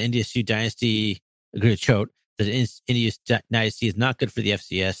that the NDSU dynasty, agree with Choate, that the NDSU dynasty is not good for the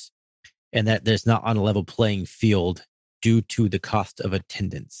FCS and that there's not on a level playing field due to the cost of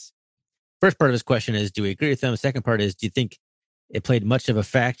attendance. First part of his question is, do we agree with him? The second part is, do you think it played much of a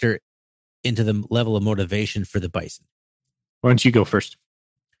factor into the level of motivation for the Bison? Why don't you go first?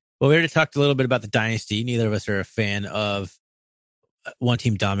 Well, we already talked a little bit about the dynasty. Neither of us are a fan of one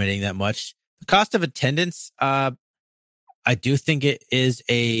team dominating that much. The cost of attendance, I do think it is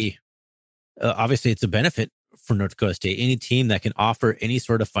obviously it's a benefit for North Dakota State. Any team that can offer any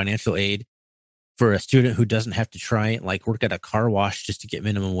sort of financial aid for a student who doesn't have to try and like work at a car wash just to get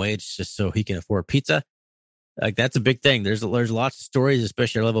minimum wage just so he can afford pizza. Like that's a big thing. There's lots of stories,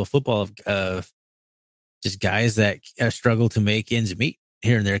 especially at our level of football, of just guys that struggle to make ends meet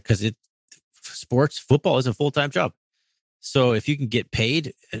here and there because football is a full-time job. So if you can get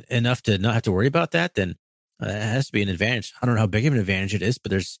paid enough to not have to worry about that, then it has to be an advantage. I don't know how big of an advantage it is,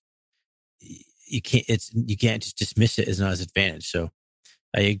 but you can't just dismiss it as not as an advantage. So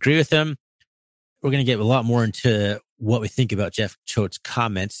I agree with him. We're going to get a lot more into what we think about Jeff Choate's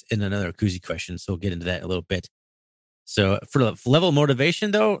comments in another Koozie question. So we'll get into that in a little bit. So for the level of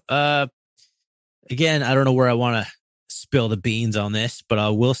motivation, though, again, I don't know where I want to spill the beans on this, but I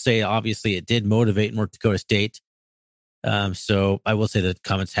will say, obviously, it did motivate North Dakota State. So I will say the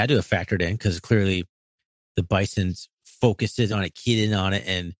comments had to have factored in because clearly the Bison's focused on it, keyed in on it,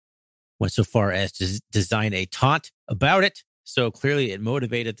 and went so far as to design a taunt about it. So clearly it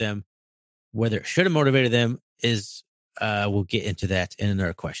motivated them. Whether it should have motivated them is, we'll get into that in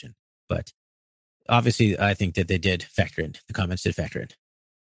another question. But obviously, I think that they did factor in. The comments did factor in.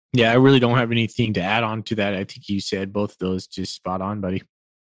 Yeah, I really don't have anything to add on to that. I think you said both of those just spot on, buddy.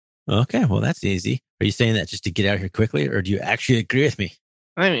 Okay, well, that's easy. Are you saying that just to get out here quickly, or do you actually agree with me?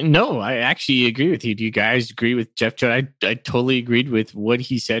 I mean, no, I actually agree with you. Do you guys agree with Jeff Choate? I totally agreed with what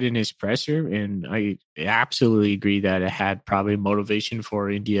he said in his presser, and I absolutely agree that it had probably motivation for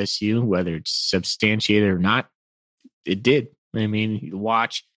NDSU, whether it's substantiated or not. It did. I mean, you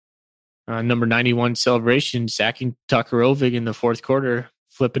watch number 91 celebration, sacking Tucker Ovig in the fourth quarter,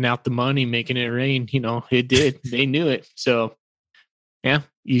 flipping out the money, making it rain. You know, it did. They knew it. So, yeah,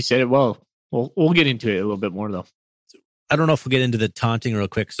 you said it well. We'll get into it a little bit more, though. I don't know if we'll get into the taunting real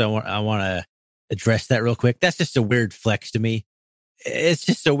quick, so I want to address that real quick. That's just a weird flex to me. It's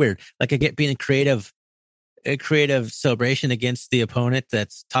just so weird. Like I get being a creative celebration against the opponent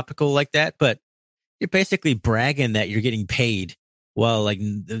that's topical like that, but you're basically bragging that you're getting paid while like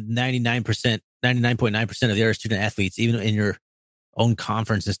 99.9% of the other student athletes, even in your own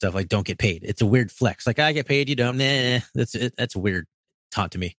conference and stuff, like don't get paid. It's a weird flex. Like I get paid, you don't. Nah, that's a weird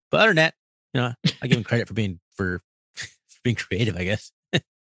taunt to me. But other than that, I give him credit for being creative, I guess.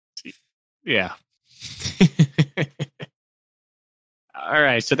 Yeah. All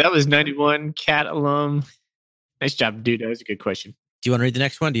right. So that was 91 Cat alum. Nice job, dude. That was a good question. Do you want to read the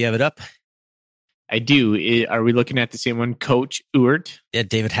next one? Do you have it up? I do. Are we looking at the same one? Coach Ewert? Yeah,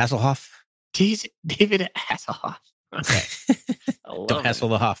 David Hasselhoff. David Hasselhoff. Okay. Don't hassle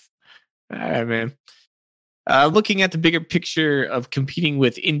the Hoff. All right, man. Looking at the bigger picture of competing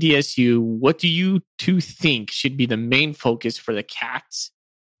with NDSU, what do you two think should be the main focus for the Cats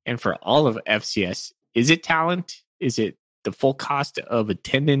and for all of FCS? Is it talent? Is it the full cost of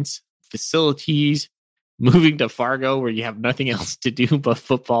attendance, facilities, moving to Fargo where you have nothing else to do but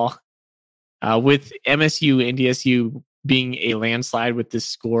football? With MSU, NDSU being a landslide with this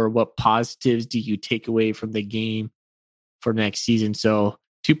score, what positives do you take away from the game? for next season. So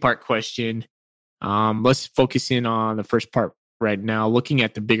 2-part question. Let's focus in on the first part right now. Looking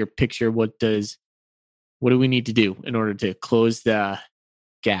at the bigger picture, what do we need to do in order to close the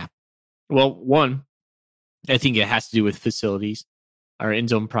gap? Well, one, I think it has to do with facilities. Our end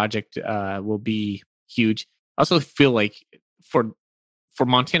zone project will be huge. I also feel like for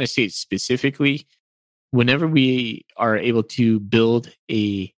Montana State specifically, whenever we are able to build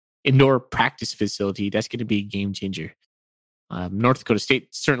a indoor practice facility, that's going to be a game changer. North Dakota State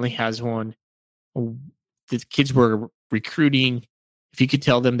certainly has one. The kids were recruiting. If you could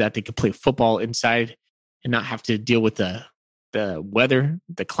tell them that they could play football inside and not have to deal with the weather,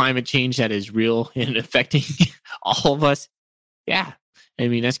 the climate change that is real and affecting all of us, yeah, I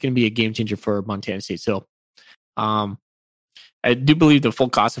mean that's going to be a game changer for Montana State. So, I do believe the full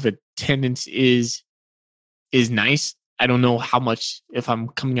cost of attendance is nice. I don't know how much, if I'm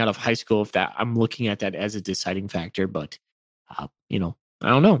coming out of high school, if that I'm looking at that as a deciding factor, but I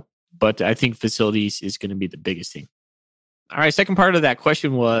don't know. But I think facilities is going to be the biggest thing. All right, second part of that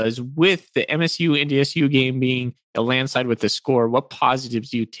question was, with the MSU NDSU game being a landslide with the score, what positives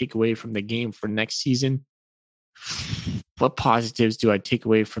do you take away from the game for next season? What positives do I take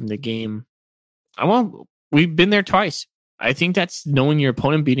away from the game? We've been there twice. I think that's knowing your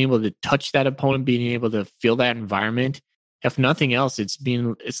opponent, being able to touch that opponent, being able to feel that environment. If nothing else,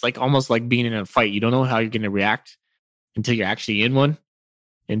 it's like almost like being in a fight. You don't know how you're going to react until you're actually in one.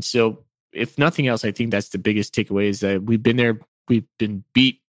 And so, if nothing else, I think that's the biggest takeaway, is that we've been there. We've been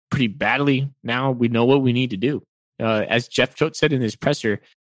beat pretty badly. Now we know what we need to do. As Jeff Choate said in his presser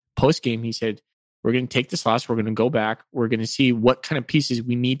post-game, he said, we're going to take this loss. We're going to go back. We're going to see what kind of pieces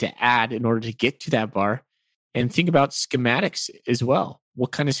we need to add in order to get to that bar, and think about schematics as well.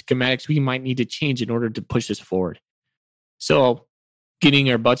 What kind of schematics we might need to change in order to push us forward. So getting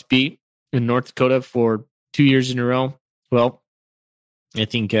our butts beat in North Dakota for 2 years in a row, well, I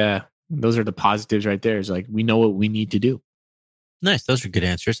think those are the positives right there. Is like, we know what we need to do. Nice. Those are good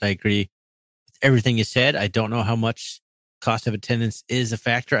answers. I agree with everything you said. I don't know how much cost of attendance is a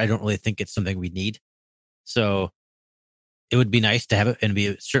factor. I don't really think it's something we need. So it would be nice to have it and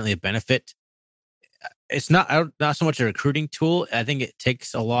be certainly a benefit. It's not so much a recruiting tool. I think it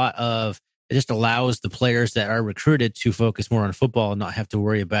takes it just allows the players that are recruited to focus more on football and not have to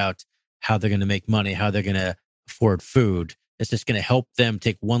worry about how they're going to make money, how they're going to afford food. It's just going to help them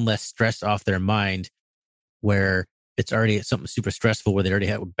take one less stress off their mind, where it's already something super stressful, where they already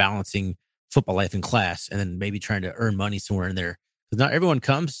have balancing football life in class and then maybe trying to earn money somewhere in there. Because not everyone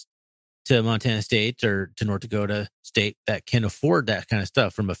comes to Montana State or to North Dakota State that can afford that kind of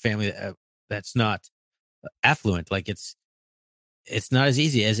stuff from a family that's not affluent. Like it's not as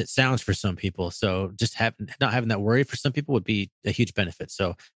easy as it sounds for some people. So just not having that worry for some people would be a huge benefit.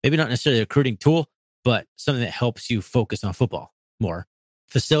 So maybe not necessarily a recruiting tool, but something that helps you focus on football more.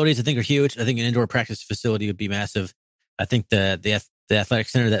 Facilities, I think, are huge. I think an indoor practice facility would be massive. I think the athletic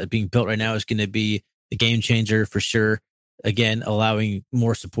center that is being built right now is going to be a game changer for sure. Again, allowing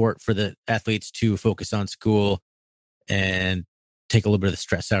more support for the athletes to focus on school and take a little bit of the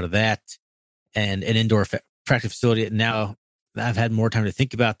stress out of that. And an indoor practice facility, now I've had more time to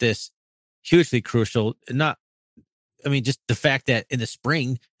think about this, hugely crucial. Just the fact that in the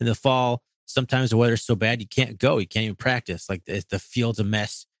spring, in the fall, sometimes the weather's so bad you can't go, you can't even practice. Like the field's a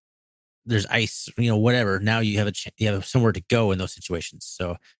mess. There's ice, whatever. Now you have somewhere to go in those situations.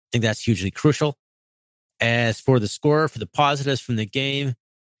 So I think that's hugely crucial. As for the score, for the positives from the game,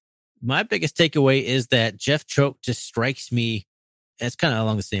 my biggest takeaway is that Jeff Choate just strikes me. It's kind of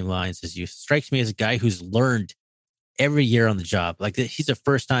along the same lines as you. Strikes me as a guy who's learned every year on the job. Like he's a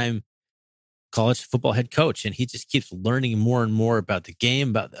first-time college football head coach, and he just keeps learning more and more about the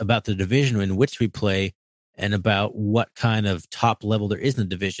game, about the division in which we play, and about what kind of top level there is in the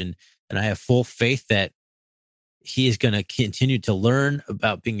division. And I have full faith that he is going to continue to learn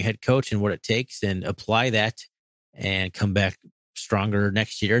about being a head coach and what it takes, and apply that and come back stronger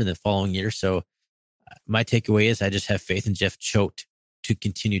next year and the following year. So my takeaway is I just have faith in Jeff Choate to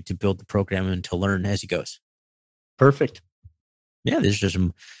continue to build the program and to learn as he goes. Perfect. Yeah, there's just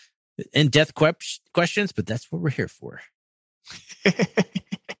some in-depth questions, but that's what we're here for.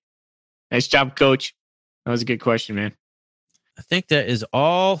 Nice job, Coach. That was a good question, man. I think that is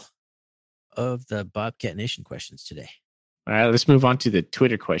all of the Bobcat Nation questions today. All right, let's move on to the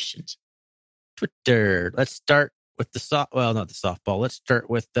Twitter questions. Twitter. Let's start with not the softball. Let's start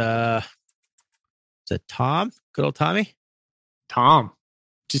with is it Tom? Good old Tommy? Tom.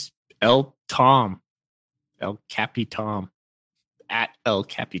 Just El Tom. El Capi Tom. At El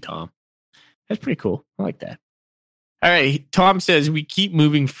Capi Tom. That's pretty cool. I like that. All right. Tom says we keep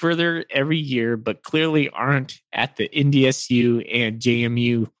moving further every year, but clearly aren't at the NDSU and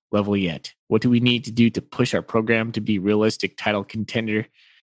JMU level yet. What do we need to do to push our program to be realistic title contender?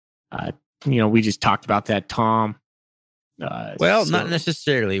 We just talked about that, Tom. Not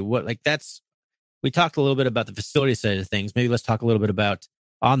necessarily. We talked a little bit about the facility side of things. Maybe let's talk a little bit about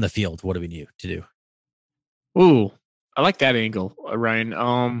on the field. What do we need to do? Ooh, I like that angle,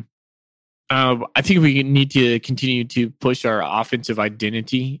 Ryan. I think we need to continue to push our offensive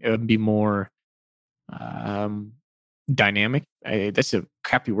identity and be more dynamic. That's a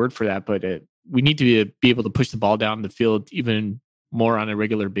crappy word for that, but we need to be able to push the ball down the field even more on a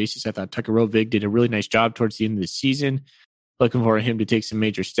regular basis. I thought Tucker Rovig did a really nice job towards the end of the season. Looking for him to take some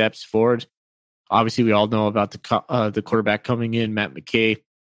major steps forward. Obviously, we all know about the quarterback coming in, Matt McKay.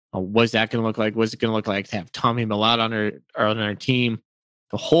 What's that going to look like? What's it going to look like to have Tommy Millot on our team?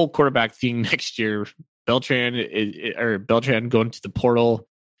 The whole quarterback thing next year, Beltran going to the portal,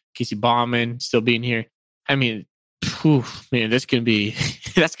 Casey Bauman still being here. I mean, that's gonna be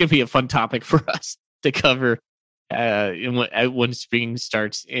a fun topic for us to cover when spring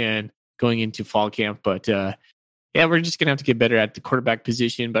starts and going into fall camp. But we're just gonna have to get better at the quarterback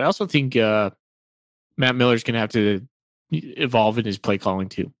position. But I also think Matt Miller's gonna have to evolve in his play calling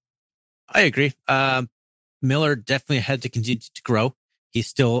too. I agree. Miller definitely had to continue to grow. He's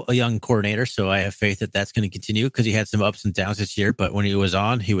still a young coordinator, so I have faith that that's going to continue because he had some ups and downs this year. But when he was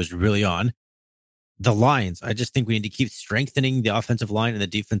on, he was really on. The lines, I just think we need to keep strengthening the offensive line and the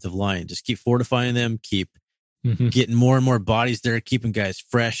defensive line. Just keep fortifying them, keep getting more and more bodies there, keeping guys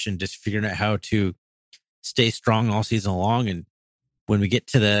fresh, and just figuring out how to stay strong all season long. And when we get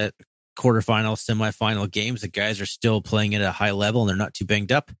to the quarterfinal, semifinal games, the guys are still playing at a high level and they're not too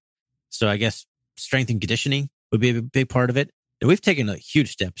banged up. So I guess strength and conditioning would be a big part of it. And we've taken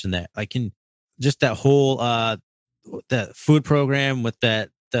huge steps in that. I can just that whole the food program with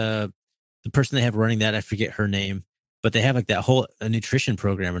the person they have running that, I forget her name, but they have like that whole nutrition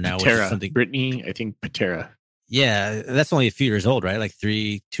program now, Patera, which is something. Brittany, I think Patera. Yeah, that's only a few years old, right? Like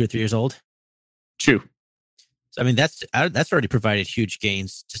 2 or 3 years old. True. So I mean, that's already provided huge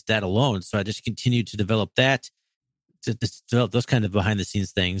gains, just that alone. So I just continue to develop that, to develop those kind of behind the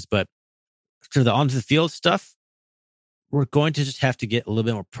scenes things. But for the onto the field stuff, we're going to just have to get a little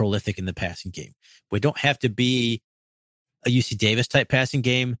bit more prolific in the passing game. We don't have to be a UC Davis type passing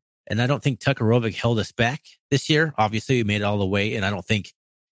game. And I don't think Tucker Rovig held us back this year. Obviously, we made it all the way. And I don't think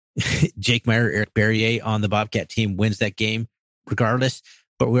Jake Meyer, Eric Barrier on the Bobcat team wins that game regardless.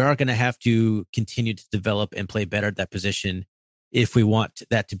 But we are going to have to continue to develop and play better at that position if we want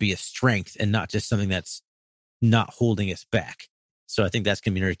that to be a strength and not just something that's not holding us back. So I think that's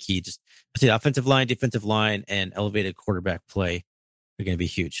going to be another key. Just I say offensive line, defensive line, and elevated quarterback play are going to be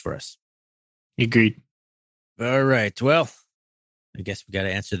huge for us. Agreed. All right. Well, I guess we got to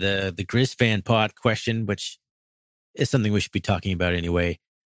answer the Grizz fan pod question, which is something we should be talking about anyway.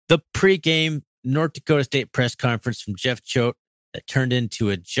 The pregame North Dakota State press conference from Jeff Choate that turned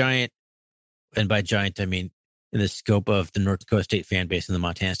into a giant, and by giant, I mean in the scope of the North Dakota State fan base and the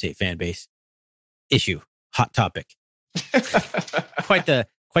Montana State fan base, issue, hot topic. quite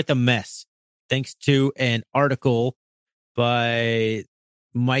the mess, thanks to an article by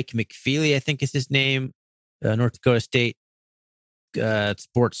Mike McFeely, I think is his name, North Dakota State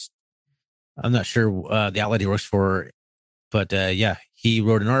sports. I'm not sure the outlet he works for, but he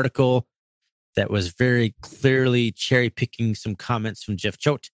wrote an article that was very clearly cherry picking some comments from Jeff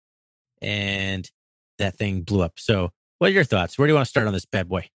Choate, and that thing blew up. So what are your thoughts? Where do you want to start on this bad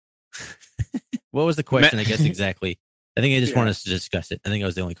boy? What was the question, I guess, exactly? I think I just wanted us to discuss it. I think that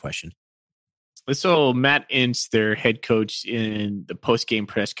was the only question. So Matt Ince, their head coach, in the post-game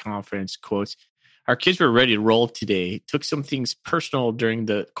press conference, quotes, "Our kids were ready to roll today. Took some things personal during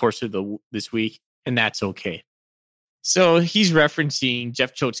the course of this week, and that's okay." So he's referencing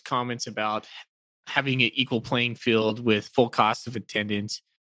Jeff Choate's comments about having an equal playing field with full cost of attendance.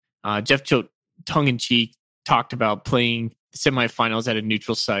 Jeff Choate, tongue-in-cheek, talked about playing the semifinals at a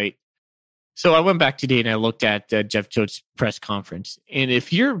neutral site. So I went back today and I looked at Jeff Choate's press conference. And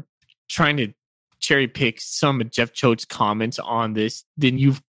if you're trying to cherry pick some of Jeff Choate's comments on this, then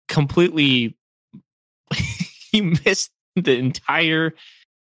you've completely you missed the entire,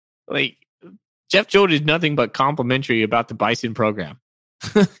 Jeff Choate is nothing but complimentary about the Bison program.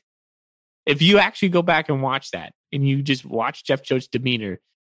 If you actually go back and watch that and you just watch Jeff Choate's demeanor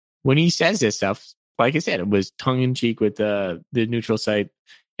when he says this stuff, like I said, it was tongue in cheek with the neutral site.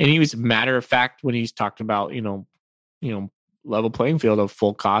 And he was matter of fact when he's talking about, level playing field of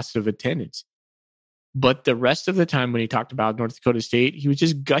full cost of attendance. But the rest of the time when he talked about North Dakota State, he was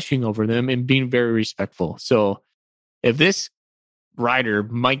just gushing over them and being very respectful. So if this writer,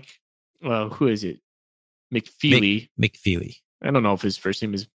 Mike, who is it? McFeely. McFeely. I don't know if his first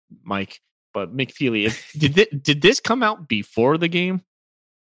name is Mike, but McFeely. Did this come out before the game?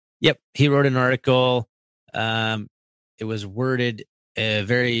 Yep. He wrote an article. It was worded a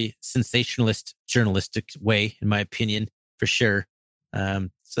very sensationalist, journalistic way, in my opinion, for sure. So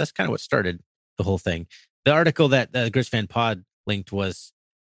that's kind of what started the whole thing. The article that the Grizz Fan Pod linked was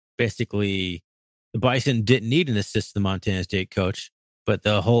basically the Bison didn't need an assist to the Montana State coach, but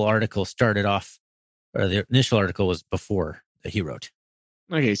the whole article started off, or the initial article was before that he wrote.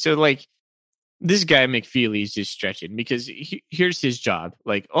 Okay, so like this guy McFeely is just stretching because here's his job.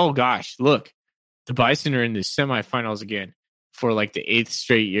 Like, oh gosh, look, the Bison are in the semifinals again for like the 8th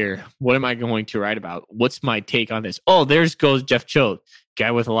straight year. What am I going to write about? What's my take on this? Oh, there's goes Jeff Choate,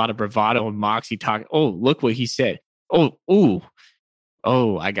 guy with a lot of bravado and moxie talk. Oh, look what he said.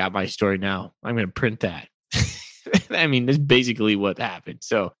 Oh, I got my story now. I'm going to print that. I mean, that's basically what happened.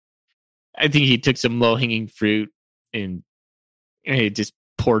 So I think he took some low hanging fruit and just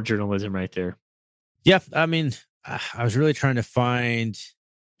poor journalism right there. Yeah. I mean, I was really trying to find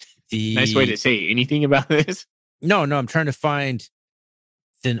the nice way to say anything about this. No, I'm trying to find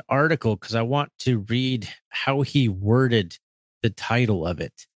an article because I want to read how he worded the title of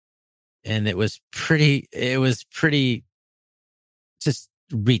it. And it was pretty just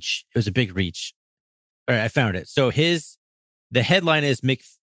reach. It was a big reach. All right, I found it. So the headline is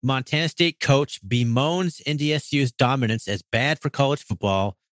Montana State coach bemoans NDSU's dominance as bad for college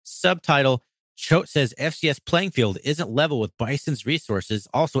football. Subtitle, Choate says FCS playing field isn't level with Bison's resources,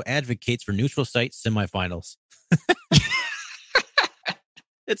 also advocates for neutral site semifinals.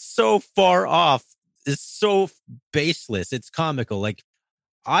 It's so far off. It's so baseless. It's comical. Like,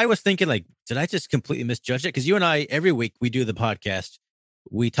 I was thinking, like, did I just completely misjudge it? Because you and I, every week we do the podcast,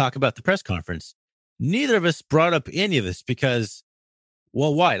 we talk about the press conference. Neither of us brought up any of this because,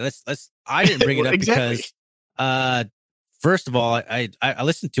 well, why? I didn't bring it up exactly. Because, first of all, I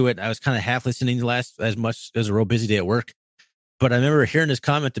listened to it. I was kind of half listening to last as much as a real busy day at work. But I remember hearing his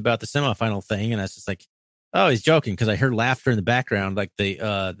comment about the semifinal thing, and I was just like, oh, he's joking, because I heard laughter in the background, like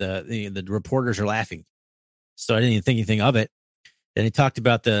the reporters are laughing. So I didn't even think anything of it. Then he talked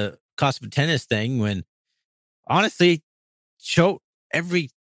about the cost of attendance thing when, honestly, Choate,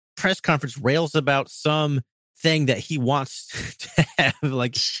 every press conference rails about some thing that he wants to have.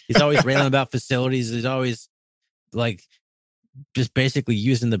 Like, he's always railing about facilities. He's always like just basically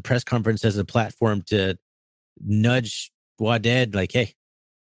using the press conference as a platform to nudge Waded, like, hey,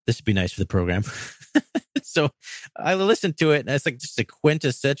 this would be nice for the program. So I listened to it, and it's like just a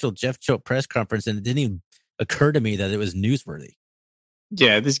quintessential Jeff Choate press conference, and it didn't even occur to me that it was newsworthy.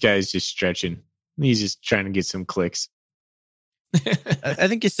 Yeah, this guy's just stretching. He's just trying to get some clicks. I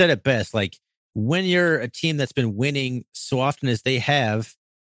think you said it best. Like, when you're a team that's been winning so often as they have,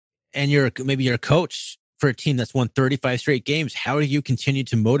 and you're a coach for a team that's won 35 straight games, how do you continue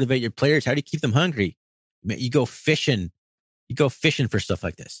to motivate your players? How do you keep them hungry? You go fishing. You go fishing for stuff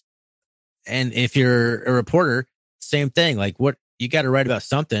like this. And if you're a reporter, same thing. Like, what you got to write about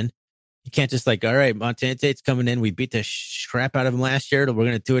something. You can't just like, all right, Montana State's coming in. We beat the crap out of them last year. We're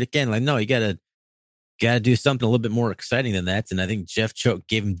going to do it again. Like, no, you got to do something a little bit more exciting than that. And I think Jeff Choate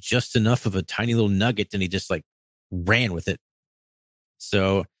gave him just enough of a tiny little nugget, and he just like ran with it.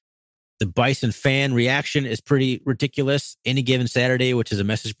 So the Bison fan reaction is pretty ridiculous. Any Given Saturday, which is a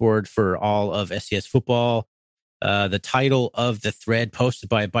message board for all of SCS football. The title of the thread posted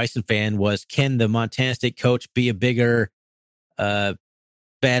by a Bison fan was, "Can the Montana State coach be a bigger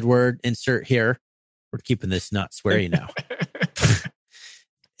bad word insert here?" We're keeping this not sweary now.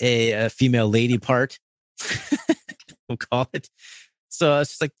 a female lady part, we'll call it. So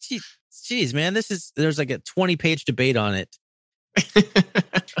it's just like, geez, man, there's like a 20-page debate on it.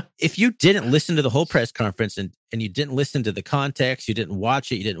 If you didn't listen to the whole press conference and you didn't listen to the context, you didn't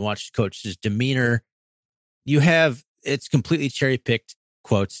watch it, you didn't watch the coach's demeanor, it's completely cherry picked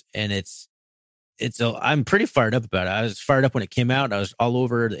quotes, and I'm pretty fired up about it. I was fired up when it came out. I was all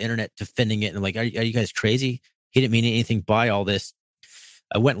over the internet defending it and like, are you guys crazy? He didn't mean anything by all this.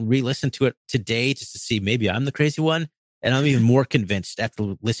 I went and re-listened to it today just to see maybe I'm the crazy one, and I'm even more convinced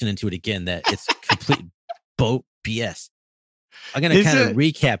after listening to it again that it's complete boat BS. I'm going to kind of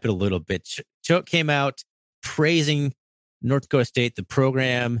recap it a little bit. Choate came out praising North Dakota State, the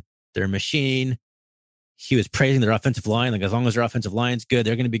program, their machine. He was praising their offensive line. Like, as long as their offensive line's good,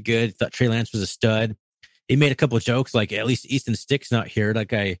 they're going to be good. Thought Trey Lance was a stud. He made a couple of jokes, like, at least Easton Stick's not here. That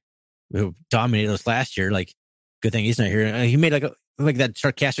guy who dominated us last year. Like, good thing he's not here. He made like that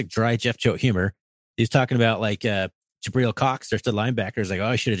sarcastic, dry Jeff Choate humor. He was talking about like Jabril Cox, their stud linebackers. Like, oh,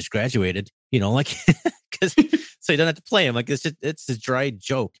 I should have just graduated. You know, like, so you don't have to play him. Like it's a dry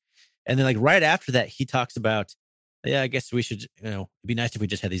joke. And then like right after that, he talks about, yeah, I guess we should, it'd be nice if we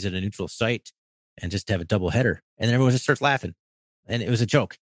just had these at a neutral site and just have a double header. And then everyone just starts laughing. And it was a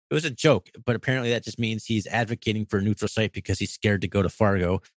joke. It was a joke, but apparently that just means he's advocating for a neutral site because he's scared to go to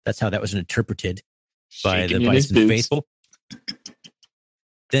Fargo. That's how that was interpreted by the Bison faithful.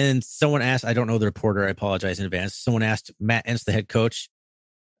 Then someone asked, I don't know the reporter, I apologize in advance. Someone asked Matt Entz, the head coach,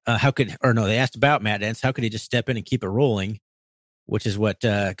 they asked about Matt Entz. How could he just step in and keep it rolling? Which is what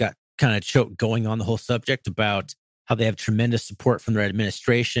got kind of choked going on the whole subject about how they have tremendous support from their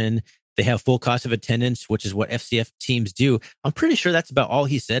administration. They have full cost of attendance, which is what FCF teams do. I'm pretty sure that's about all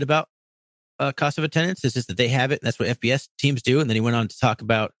he said about cost of attendance. It's just that they have it. And that's what FBS teams do. And then he went on to talk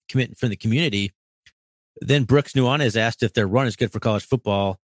about commitment from the community. Then Brooks Nuanez asked if their run is good for college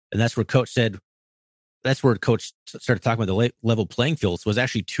football. And that's where Coach started talking about the level playing fields. Was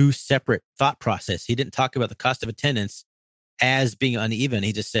actually two separate thought process. He didn't talk about the cost of attendance as being uneven.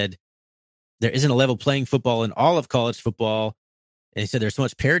 He just said there isn't a level playing football in all of college football. And he said there's so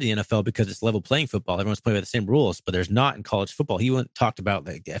much parity in NFL because it's level playing football. Everyone's playing by the same rules, but there's not in college football. He went talked about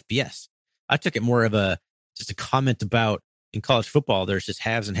like the FBS. I took it more of just a comment about in college football, there's just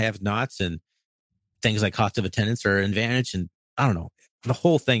haves and have-nots, and things like cost of attendance are an advantage. And I don't know. The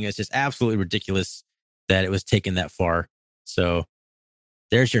whole thing is just absolutely ridiculous that it was taken that far. So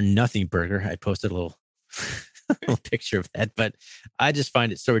there's your nothing burger. I posted a little picture of that, but I just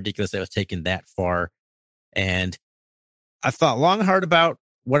find it so ridiculous that it was taken that far. And I've thought long and hard about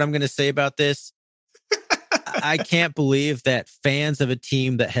what I'm going to say about this. I can't believe that fans of a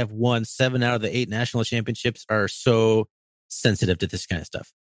team that have won 7 out of the 8 national championships are so sensitive to this kind of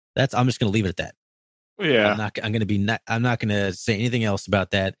stuff. I'm just going to leave it at that. Yeah. I'm not going to say anything else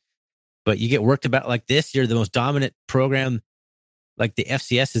about that. But you get worked about like this. You're the most dominant program like the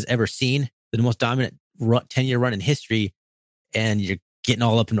FCS has ever seen, the most dominant 10-year run in history. And you're getting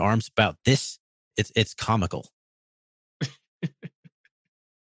all up in arms about this. It's comical.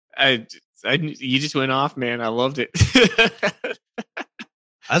 You just went off, man. I loved it.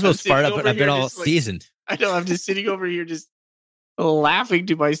 I was most fired up, but I've been all season. I know. I'm just sitting over here, just laughing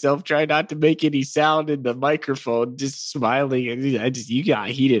to myself, trying not to make any sound in the microphone, just smiling. And you got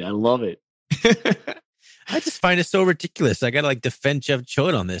heated. I love it. I just find it so ridiculous. I got to like defend Jeff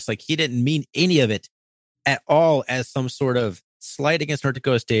Choate on this. Like he didn't mean any of it at all as some sort of slight against North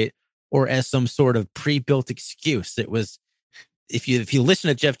Dakota State or as some sort of pre-built excuse. It was, if you listen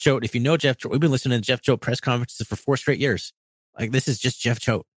to Jeff Choate, if you know Jeff Choate, we've been listening to Jeff Choate press conferences for 4 straight years. Like this is just Jeff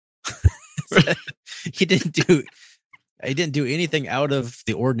Choate. He didn't do anything out of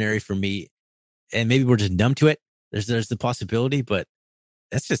the ordinary for me. And maybe we're just numb to it. There's the possibility, but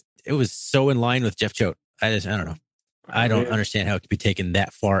it was so in line with Jeff Choate. I don't know. I don't understand how it could be taken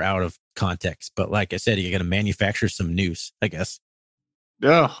that far out of context. But like I said, you got to manufacture some news, I guess.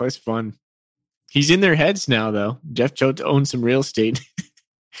 Oh, that's fun. He's in their heads now, though. Jeff Choate owns some real estate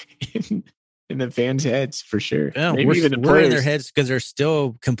in the fans' heads for sure. Yeah, maybe even we're in their heads because they're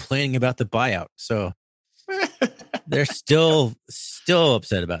still complaining about the buyout. So they're still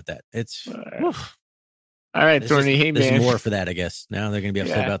upset about that. It's all right, Thorny. Hey, man. There's more for that, I guess. Now they're going to be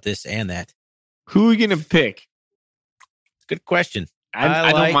upset about this and that. Who are we going to pick? Good question.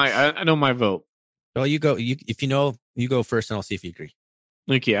 I know my vote. Well, you go. If you know, you go first, and I'll see if you agree.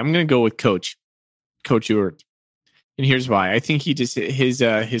 Okay, I'm going to go with Coach Ewert, and here's why. I think he just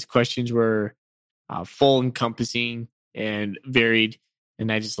his questions were full, encompassing, and varied,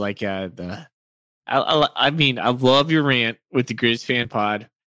 and I just like I love your rant with the Grizz fan pod,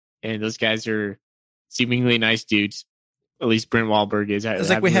 and those guys are seemingly nice dudes. At least Brent Wahlberg is. It's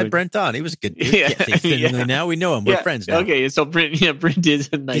like we had Brent on. He was a good dude. Yeah. Now we know him. We're friends now. Okay, so Brent is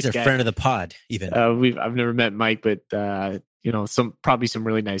a nice guy. He's a friend of the pod, even. I've never met Mike, but probably some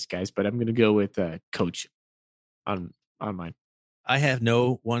really nice guys. But I'm going to go with Coach on mine. I have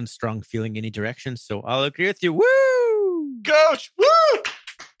no one strong feeling any direction, so I'll agree with you. Woo! Coach! Woo!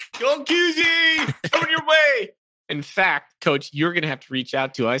 Go Cousy! Coming your way! In fact, Coach, you're going to have to reach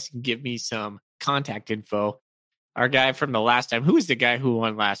out to us and give me some contact info. Our guy from the last time. Who was the guy who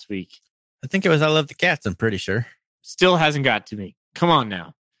won last week? I think it was I Love the Cats, I'm pretty sure. Still hasn't got to me. Come on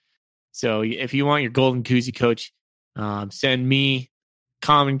now. So if you want your Golden Koozie, Coach, send me,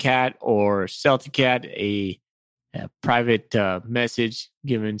 Common Cat or Celtic Cat, a private message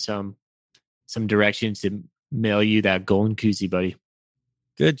giving some directions to mail you that Golden Koozie, buddy.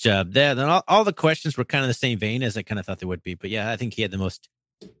 Good job. Then all the questions were kind of the same vein as I kind of thought they would be. But yeah, I think he had the most.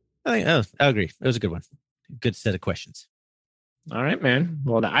 I agree. It was a good one. Good set of questions. All right, man.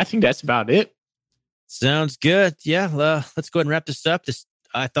 Well, I think that's about it. Sounds good. Yeah. Let's go ahead and wrap this up.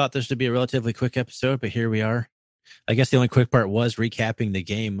 I thought this would be a relatively quick episode, but here we are. I guess the only quick part was recapping the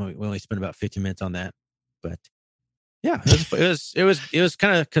game. We only spent about 15 minutes on that, but yeah, it was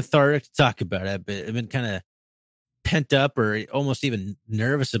kind of cathartic to talk about it. But I've been kind of pent up or almost even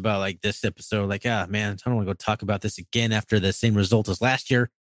nervous about like this episode. Like, man, I don't want to go talk about this again after the same result as last year.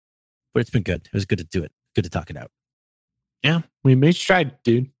 But it's been good. It was good to do it. Good to talk it out. Yeah, we made stride,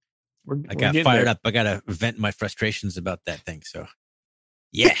 dude. I got fired up. I got to vent my frustrations about that thing. So,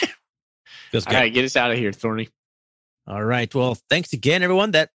 yeah. Feels good. All right, get us out of here, Thorny. All right. Well, thanks again,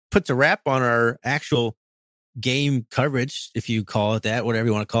 everyone. That puts a wrap on our actual game coverage, if you call it that, whatever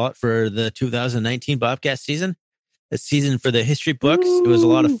you want to call it, for the 2019 Bobcat season. A season for the history books. It was a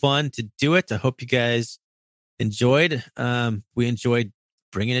lot of fun to do it. I hope you guys enjoyed. We enjoyed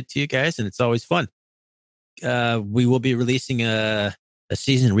bringing it to you guys, and it's always fun. We will be releasing a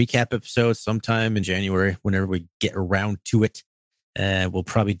season recap episode sometime in January, whenever we get around to it. We'll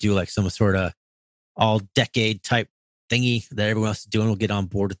probably do like some sort of all-decade type thingy that everyone else is doing. We'll get on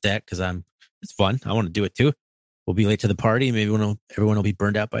board with that because it's fun. I want to do it too. We'll be late to the party. Maybe everyone will be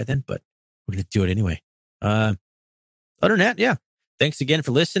burned out by then, but we're going to do it anyway. Other than that, yeah. Thanks again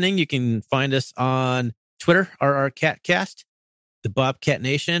for listening. You can find us on Twitter, RRCatcast, the Bobcat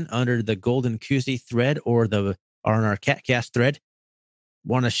Nation under the Golden Koozie thread or the RNR Catcast thread.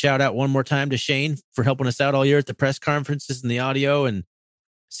 Want to shout out one more time to Shane for helping us out all year at the press conferences and the audio and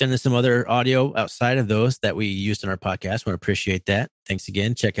sending us some other audio outside of those that we used in our podcast. Want to appreciate that. Thanks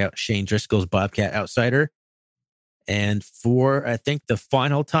again. Check out Shane Driscoll's Bobcat Outsider. And for, I think, the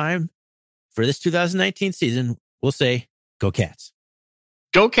final time for this 2019 season, we'll say, go Cats.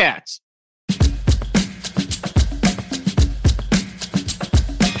 Go Cats.